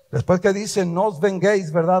 Después que dice: no os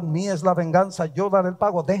venguéis, ¿verdad? Mía es la venganza, yo daré el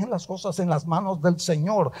pago. Dejen las cosas en las manos del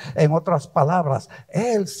Señor. En otras palabras,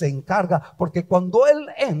 Él se encarga, porque cuando Él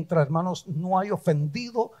entra, hermanos, no hay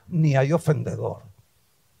ofendido ni hay ofendedor.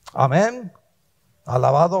 Amén.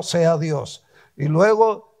 Alabado sea Dios. Y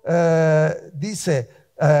luego dice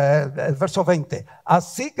el verso 20: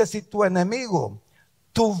 así que si tu enemigo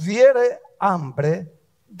tuviere hambre,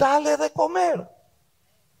 dale de comer.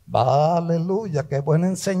 Aleluya, qué buena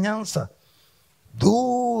enseñanza.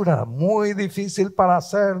 Dura, muy difícil para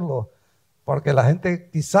hacerlo, porque la gente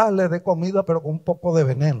quizás le dé comida, pero con un poco de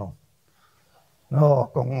veneno.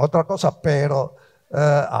 No, con otra cosa, pero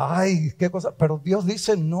ay, qué cosa. Pero Dios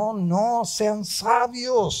dice: no, sean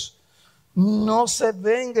sabios. No se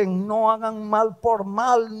venguen, no hagan mal por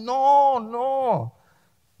mal. No.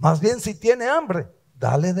 Más bien, si tiene hambre,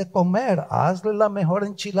 dale de comer. Hazle la mejor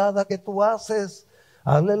enchilada que tú haces.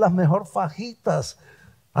 Hazle las mejor fajitas,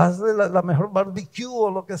 hazle la mejor barbecue o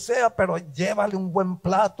lo que sea, pero llévale un buen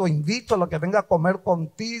plato, invítalo a que venga a comer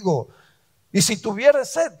contigo. Y si tuviere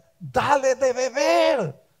sed, dale de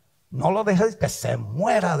beber. No lo dejes que se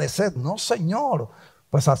muera de sed, no, Señor.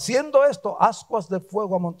 Pues haciendo esto, ascuas de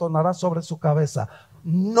fuego amontonará sobre su cabeza.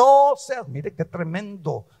 No seas, mire qué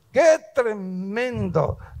tremenda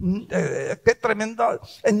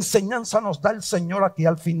enseñanza nos da el Señor aquí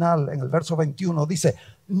al final. En el verso 21 dice: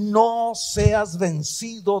 no seas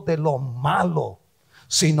vencido de lo malo,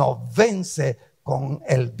 sino vence con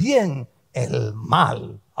el bien el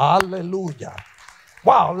mal. Aleluya.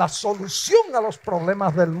 Wow, la solución a los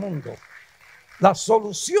problemas del mundo, la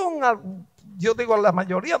solución a la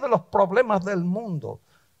mayoría de los problemas del mundo.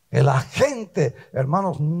 Que la gente,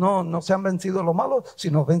 hermanos, no se han vencido lo malo,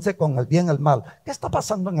 sino vence con el bien el mal. ¿Qué está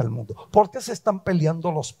pasando en el mundo? ¿Por qué se están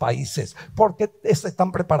peleando los países? ¿Por qué se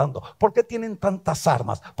están preparando? ¿Por qué tienen tantas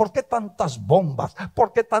armas? ¿Por qué tantas bombas?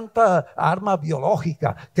 ¿Por qué tanta arma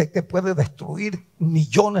biológica que puede destruir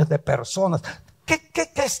millones de personas? ¿Qué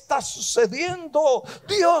está sucediendo?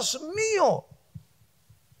 Dios mío.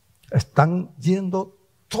 Están yendo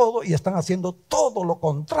todo y están haciendo todo lo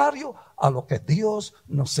contrario a lo que Dios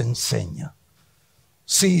nos enseña.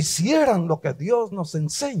 Si hicieran lo que Dios nos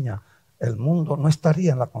enseña, el mundo no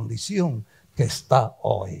estaría en la condición que está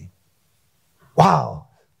hoy. ¡Wow!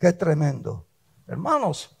 ¡Qué tremendo!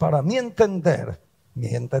 Hermanos, para mi entender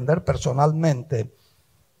personalmente,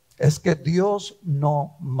 es que Dios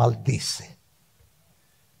no maldice.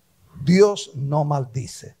 Dios no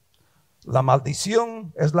maldice. La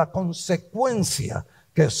maldición es la consecuencia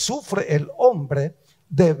que sufre el hombre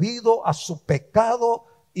debido a su pecado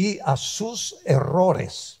y a sus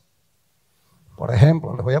errores. Por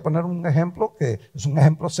ejemplo, les voy a poner un ejemplo que es un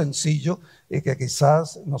ejemplo sencillo y que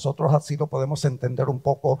quizás nosotros así lo podemos entender un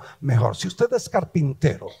poco mejor. Si usted es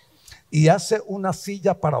carpintero y hace una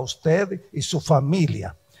silla para usted y su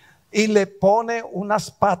familia, y le pone unas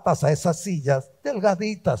patas a esas sillas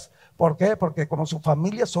delgaditas. ¿Por qué? Porque como su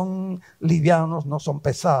familia son livianos, no son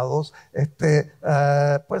pesados,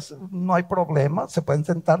 pues no hay problema, se pueden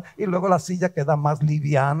sentar y luego la silla queda más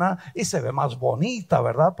liviana y se ve más bonita,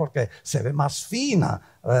 ¿verdad? Porque se ve más fina,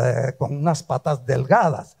 con unas patas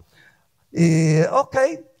delgadas. Y ok,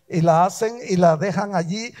 y la hacen y la dejan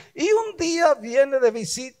allí. Y un día viene de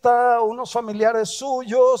visita unos familiares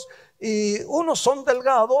suyos y unos son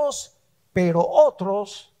delgados, pero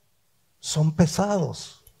otros son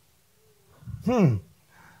pesados.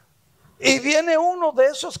 Y viene uno de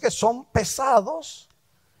esos que son pesados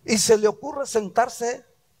y se le ocurre sentarse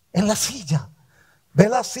en la silla. Ve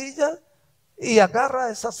la silla y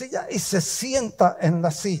agarra esa silla y se sienta en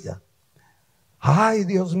la silla. Ay,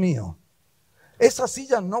 Dios mío, esa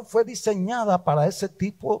silla no fue diseñada para ese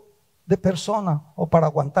tipo de persona o para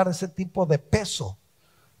aguantar ese tipo de peso.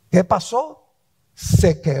 ¿Qué pasó?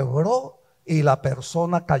 Se quebró y la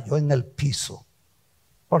persona cayó en el piso.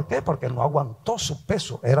 ¿Por qué? Porque no aguantó su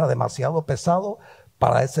peso, era demasiado pesado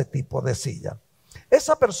para ese tipo de silla.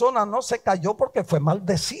 Esa persona no se cayó porque fue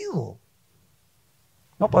maldecido.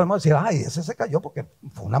 No podemos decir, ay, ese se cayó porque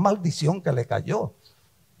fue una maldición que le cayó.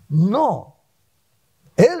 No,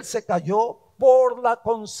 él se cayó por la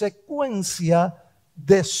consecuencia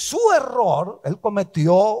de su error. Él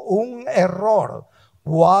cometió un error.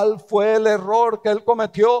 ¿Cuál fue el error que él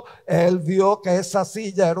cometió? Él vio que esa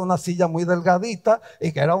silla era una silla muy delgadita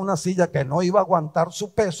y que era una silla que no iba a aguantar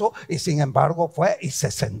su peso, y sin embargo fue y se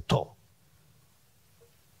sentó.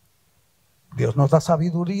 Dios nos da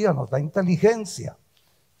sabiduría, nos da inteligencia.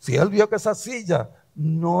 Si él vio que esa silla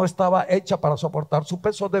no estaba hecha para soportar su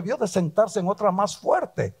peso, debió de sentarse en otra más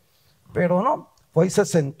fuerte, pero no, fue y se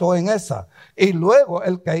sentó en esa. Y luego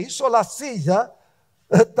el que hizo la silla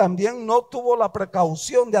también no tuvo la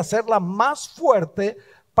precaución de hacerla más fuerte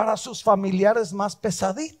para sus familiares más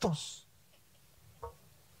pesaditos.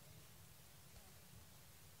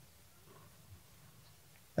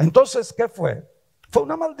 Entonces, ¿qué fue? ¿Fue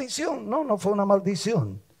una maldición? No, no fue una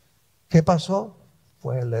maldición. ¿Qué pasó?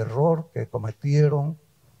 Fue el error que cometieron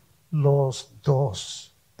los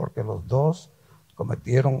dos, porque los dos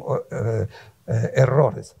cometieron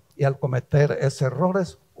errores. Y al cometer esos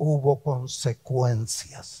errores hubo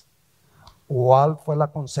consecuencias. ¿Cuál fue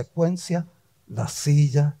la consecuencia? La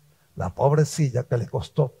silla, la pobre silla que le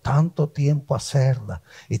costó tanto tiempo hacerla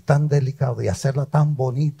y tan delicado y hacerla tan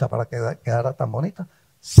bonita para que quedara tan bonita,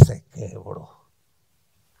 se quebró.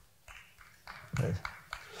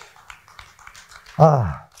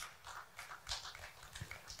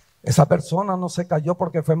 Esa persona no se cayó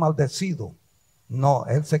porque fue maldecido. No,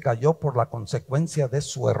 él se cayó por la consecuencia de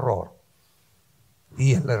su error.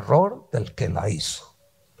 Y el error del que la hizo.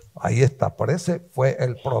 Ahí está, por ese fue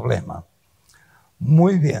el problema.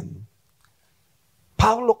 Muy bien.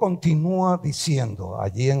 Pablo continúa diciendo,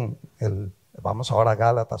 allí vamos ahora a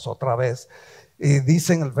Gálatas otra vez, y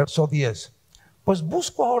dice en el verso 10, pues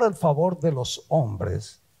busco ahora el favor de los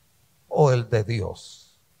hombres o el de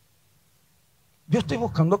Dios. Yo estoy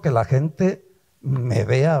buscando que la gente me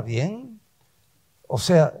vea bien. O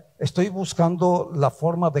sea, estoy buscando la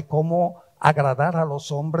forma de cómo agradar a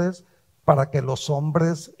los hombres para que los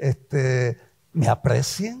hombres me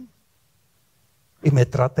aprecien y me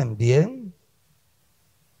traten bien.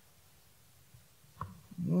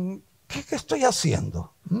 ¿Qué estoy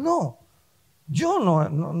haciendo? No, yo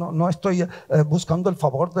no estoy buscando el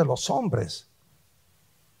favor de los hombres.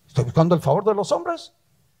 ¿Estoy buscando el favor de los hombres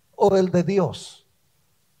o el de Dios?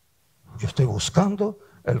 Yo estoy buscando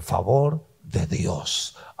el favor de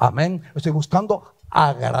Dios. Amén. Estoy buscando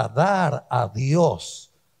agradar a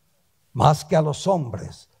Dios más que a los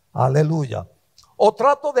hombres. Aleluya. O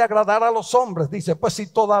trato de agradar a los hombres. Dice, pues si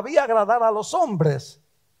todavía agradara a los hombres,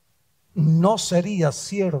 no sería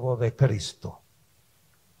siervo de Cristo.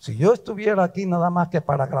 Si yo estuviera aquí nada más que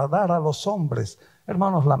para agradar a los hombres,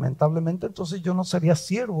 hermanos, lamentablemente entonces yo no sería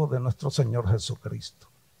siervo de nuestro Señor Jesucristo.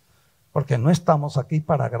 Porque no estamos aquí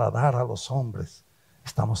para agradar a los hombres.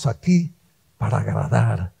 Estamos aquí para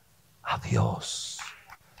agradar a Dios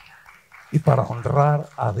y para honrar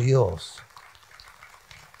a Dios.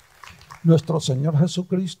 Nuestro Señor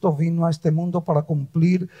Jesucristo vino a este mundo para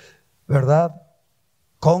cumplir, ¿verdad?,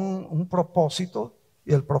 con un propósito,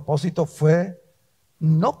 y el propósito fue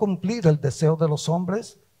no cumplir el deseo de los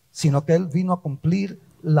hombres, sino que Él vino a cumplir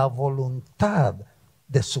la voluntad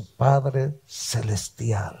de su Padre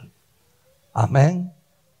Celestial. Amén.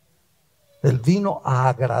 Él vino a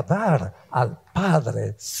agradar al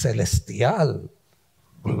Padre Celestial.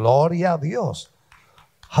 Gloria a Dios.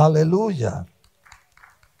 Aleluya.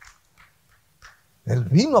 Él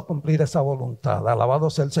vino a cumplir esa voluntad. Alabado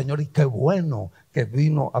sea el Señor, y qué bueno que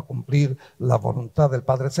vino a cumplir la voluntad del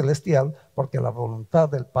Padre Celestial, porque la voluntad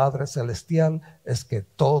del Padre Celestial es que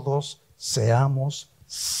todos seamos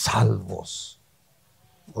salvos.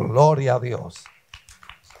 Gloria a Dios.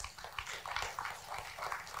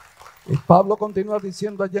 Y Pablo continúa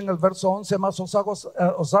diciendo allí en el verso 11, más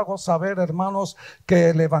os hago saber, hermanos, que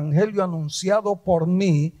el evangelio anunciado por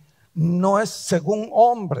mí no es según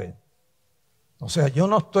hombre. O sea, yo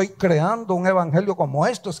no estoy creando un evangelio como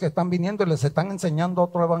estos que están viniendo y les están enseñando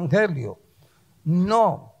otro evangelio.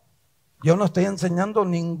 No, yo no estoy enseñando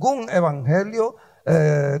ningún evangelio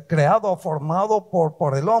creado o formado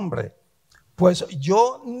por el hombre. Pues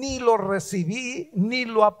yo ni lo recibí ni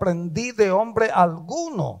lo aprendí de hombre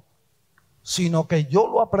alguno, sino que yo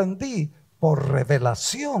lo aprendí por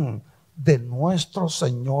revelación de nuestro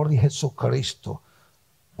Señor y Jesucristo.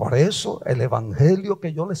 Por eso el evangelio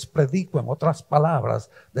que yo les predico, en otras palabras,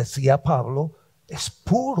 decía Pablo, es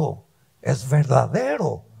puro, es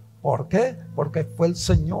verdadero. ¿Por qué? Porque fue el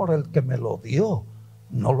Señor el que me lo dio.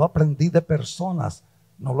 No lo aprendí de personas,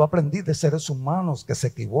 no lo aprendí de seres humanos que se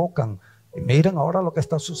equivocan. Y miren ahora lo que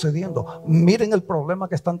está sucediendo. Miren el problema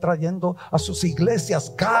que están trayendo a sus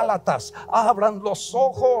iglesias. Gálatas, abran los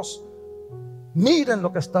ojos. Miren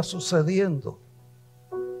lo que está sucediendo.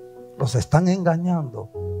 Los están engañando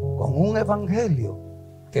con un evangelio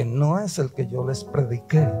que no es el que yo les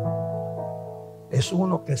prediqué. Es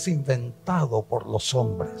uno que es inventado por los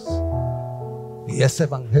hombres. Y ese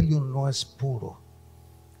evangelio no es puro.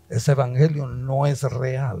 Ese evangelio no es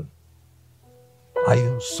real. Hay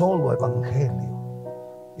un solo evangelio.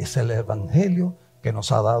 Es el evangelio que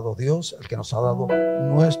nos ha dado Dios, el que nos ha dado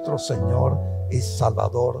nuestro Señor y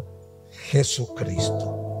Salvador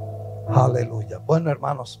Jesucristo. Aleluya. Bueno,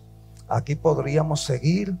 hermanos, aquí podríamos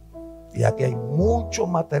seguir y aquí hay mucho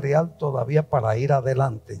material todavía para ir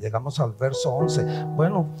adelante. Llegamos al verso 11.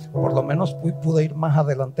 Bueno, por lo menos pude ir más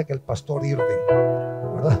adelante que el pastor Irving,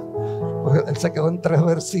 ¿verdad? Porque él se quedó en 3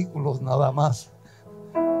 versículos nada más.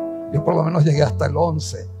 Yo por lo menos llegué hasta el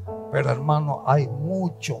 11. Pero hermano, hay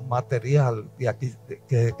mucho material de aquí,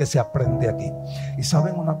 que se aprende aquí. Y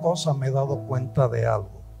saben una cosa, me he dado cuenta de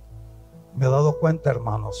algo. Me he dado cuenta,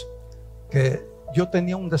 hermanos, que yo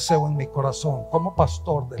tenía un deseo en mi corazón, como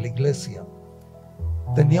pastor de la iglesia.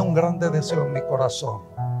 Tenía un grande deseo en mi corazón.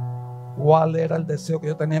 ¿Cuál era el deseo que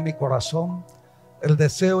yo tenía en mi corazón? El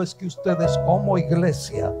deseo es que ustedes como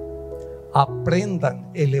iglesia aprendan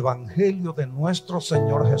el evangelio de nuestro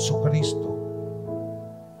Señor Jesucristo.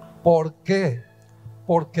 ¿Por qué?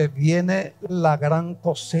 Porque viene la gran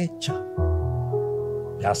cosecha.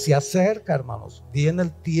 Ya se acerca, hermanos. Viene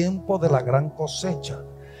el tiempo de la gran cosecha.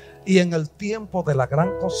 Y en el tiempo de la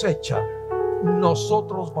gran cosecha,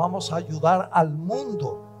 nosotros vamos a ayudar al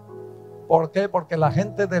mundo. ¿Por qué? Porque la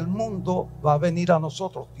gente del mundo va a venir a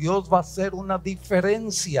nosotros. Dios va a hacer una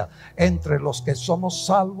diferencia entre los que somos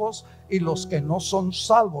salvos y los que no son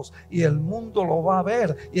salvos. Y el mundo lo va a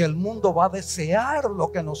ver y el mundo va a desear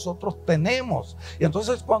lo que nosotros tenemos. Y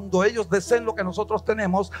entonces cuando ellos deseen lo que nosotros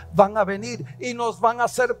tenemos, van a venir y nos van a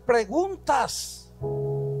hacer preguntas.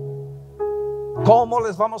 ¿Cómo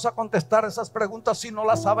les vamos a contestar esas preguntas si no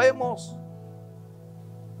las sabemos?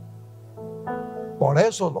 Por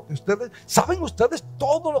eso lo que ustedes, ¿saben ustedes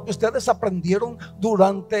todo lo que ustedes aprendieron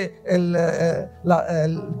durante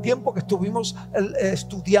el tiempo que estuvimos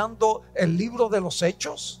estudiando el libro de los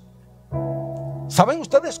Hechos? ¿Saben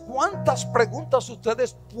ustedes cuántas preguntas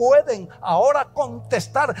ustedes pueden ahora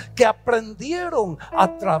contestar que aprendieron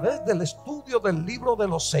a través del estudio del libro de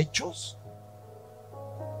los Hechos?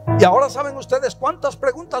 Y ahora saben ustedes cuántas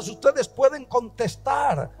preguntas ustedes pueden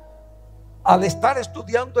contestar al estar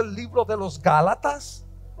estudiando el libro de los Gálatas.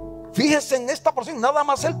 Fíjense en esta porción, nada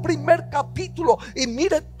más el primer capítulo, y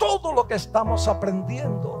mire todo lo que estamos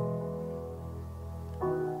aprendiendo.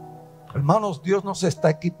 Hermanos, Dios nos está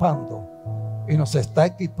equipando y nos está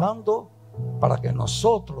equipando para que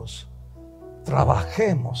nosotros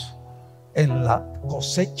trabajemos en la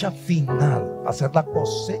cosecha final, hacer la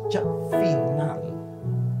cosecha final.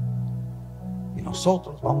 Y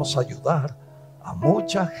nosotros vamos a ayudar a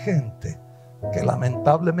mucha gente que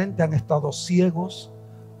lamentablemente han estado ciegos,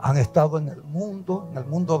 han estado en el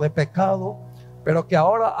mundo de pecado, pero que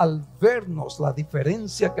ahora al vernos la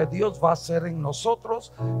diferencia que Dios va a hacer en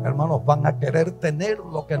nosotros, hermanos, van a querer tener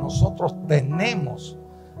lo que nosotros tenemos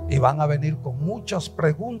y van a venir con muchas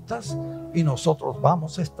preguntas y nosotros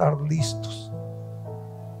vamos a estar listos.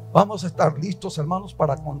 Vamos a estar listos, hermanos,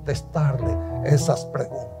 para contestarle esas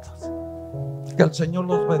preguntas. Que el Señor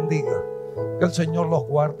los bendiga, que el Señor los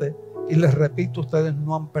guarde. Y les repito, ustedes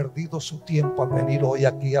no han perdido su tiempo al venir hoy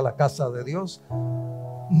aquí a la casa de Dios.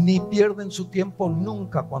 ni pierden su tiempo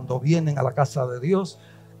nunca cuando vienen a la casa de Dios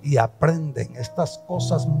y aprenden estas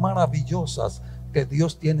cosas maravillosas que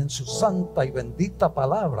Dios tiene en su santa y bendita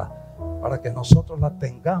palabra, para que nosotros la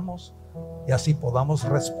tengamos y así podamos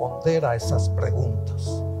responder a esas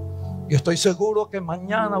preguntas. Yo estoy seguro que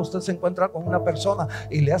mañana usted se encuentra con una persona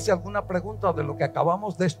y le hace alguna pregunta de lo que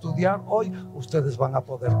acabamos de estudiar hoy. Ustedes van a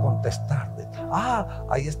poder contestarle.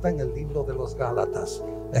 Ahí está en el libro de los Gálatas,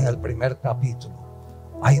 en el primer capítulo.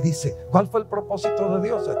 Ahí dice, ¿cuál fue el propósito de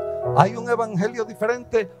Dios? Hay un evangelio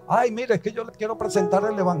diferente. Mire, es que yo le quiero presentar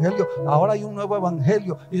el evangelio. Ahora hay un nuevo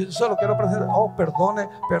evangelio y yo se lo quiero presentar.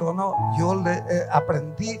 Perdonó. Yo le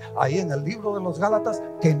aprendí ahí en el libro de los Gálatas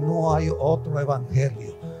que no hay otro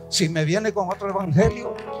evangelio. Si me viene con otro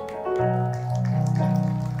evangelio,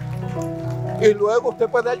 y luego usted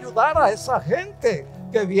puede ayudar a esa gente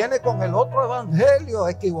que viene con el otro evangelio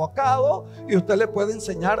equivocado, y usted le puede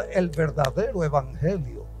enseñar el verdadero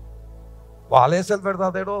evangelio. ¿Cuál es el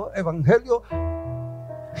verdadero evangelio?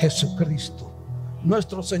 Jesucristo,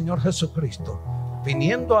 nuestro Señor Jesucristo,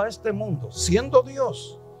 viniendo a este mundo, siendo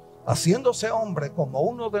Dios, haciéndose hombre como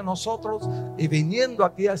uno de nosotros y viniendo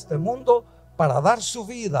aquí a este mundo para dar su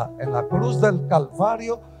vida en la cruz del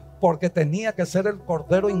Calvario, porque tenía que ser el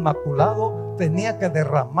Cordero Inmaculado, tenía que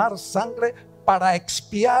derramar sangre para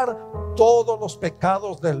expiar todos los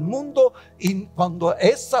pecados del mundo. Y cuando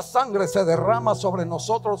esa sangre se derrama sobre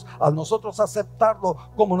nosotros, al nosotros aceptarlo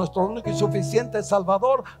como nuestro único y suficiente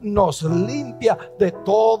Salvador, nos limpia de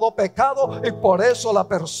todo pecado. Y por eso la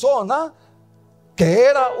persona que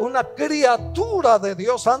era una criatura de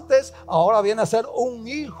Dios antes, ahora viene a ser un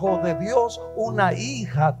hijo de Dios, una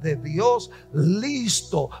hija de Dios,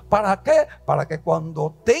 listo. ¿Para qué? Para que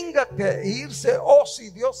cuando tenga que irse,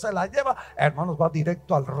 si Dios se la lleva, hermanos, va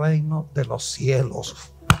directo al reino de los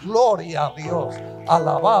cielos. Gloria a Dios,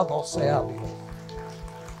 alabado sea Dios.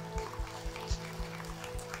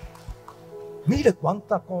 Mire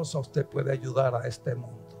cuánta cosa usted puede ayudar a este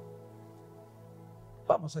mundo.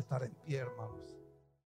 Vamos a estar en pie, hermanos.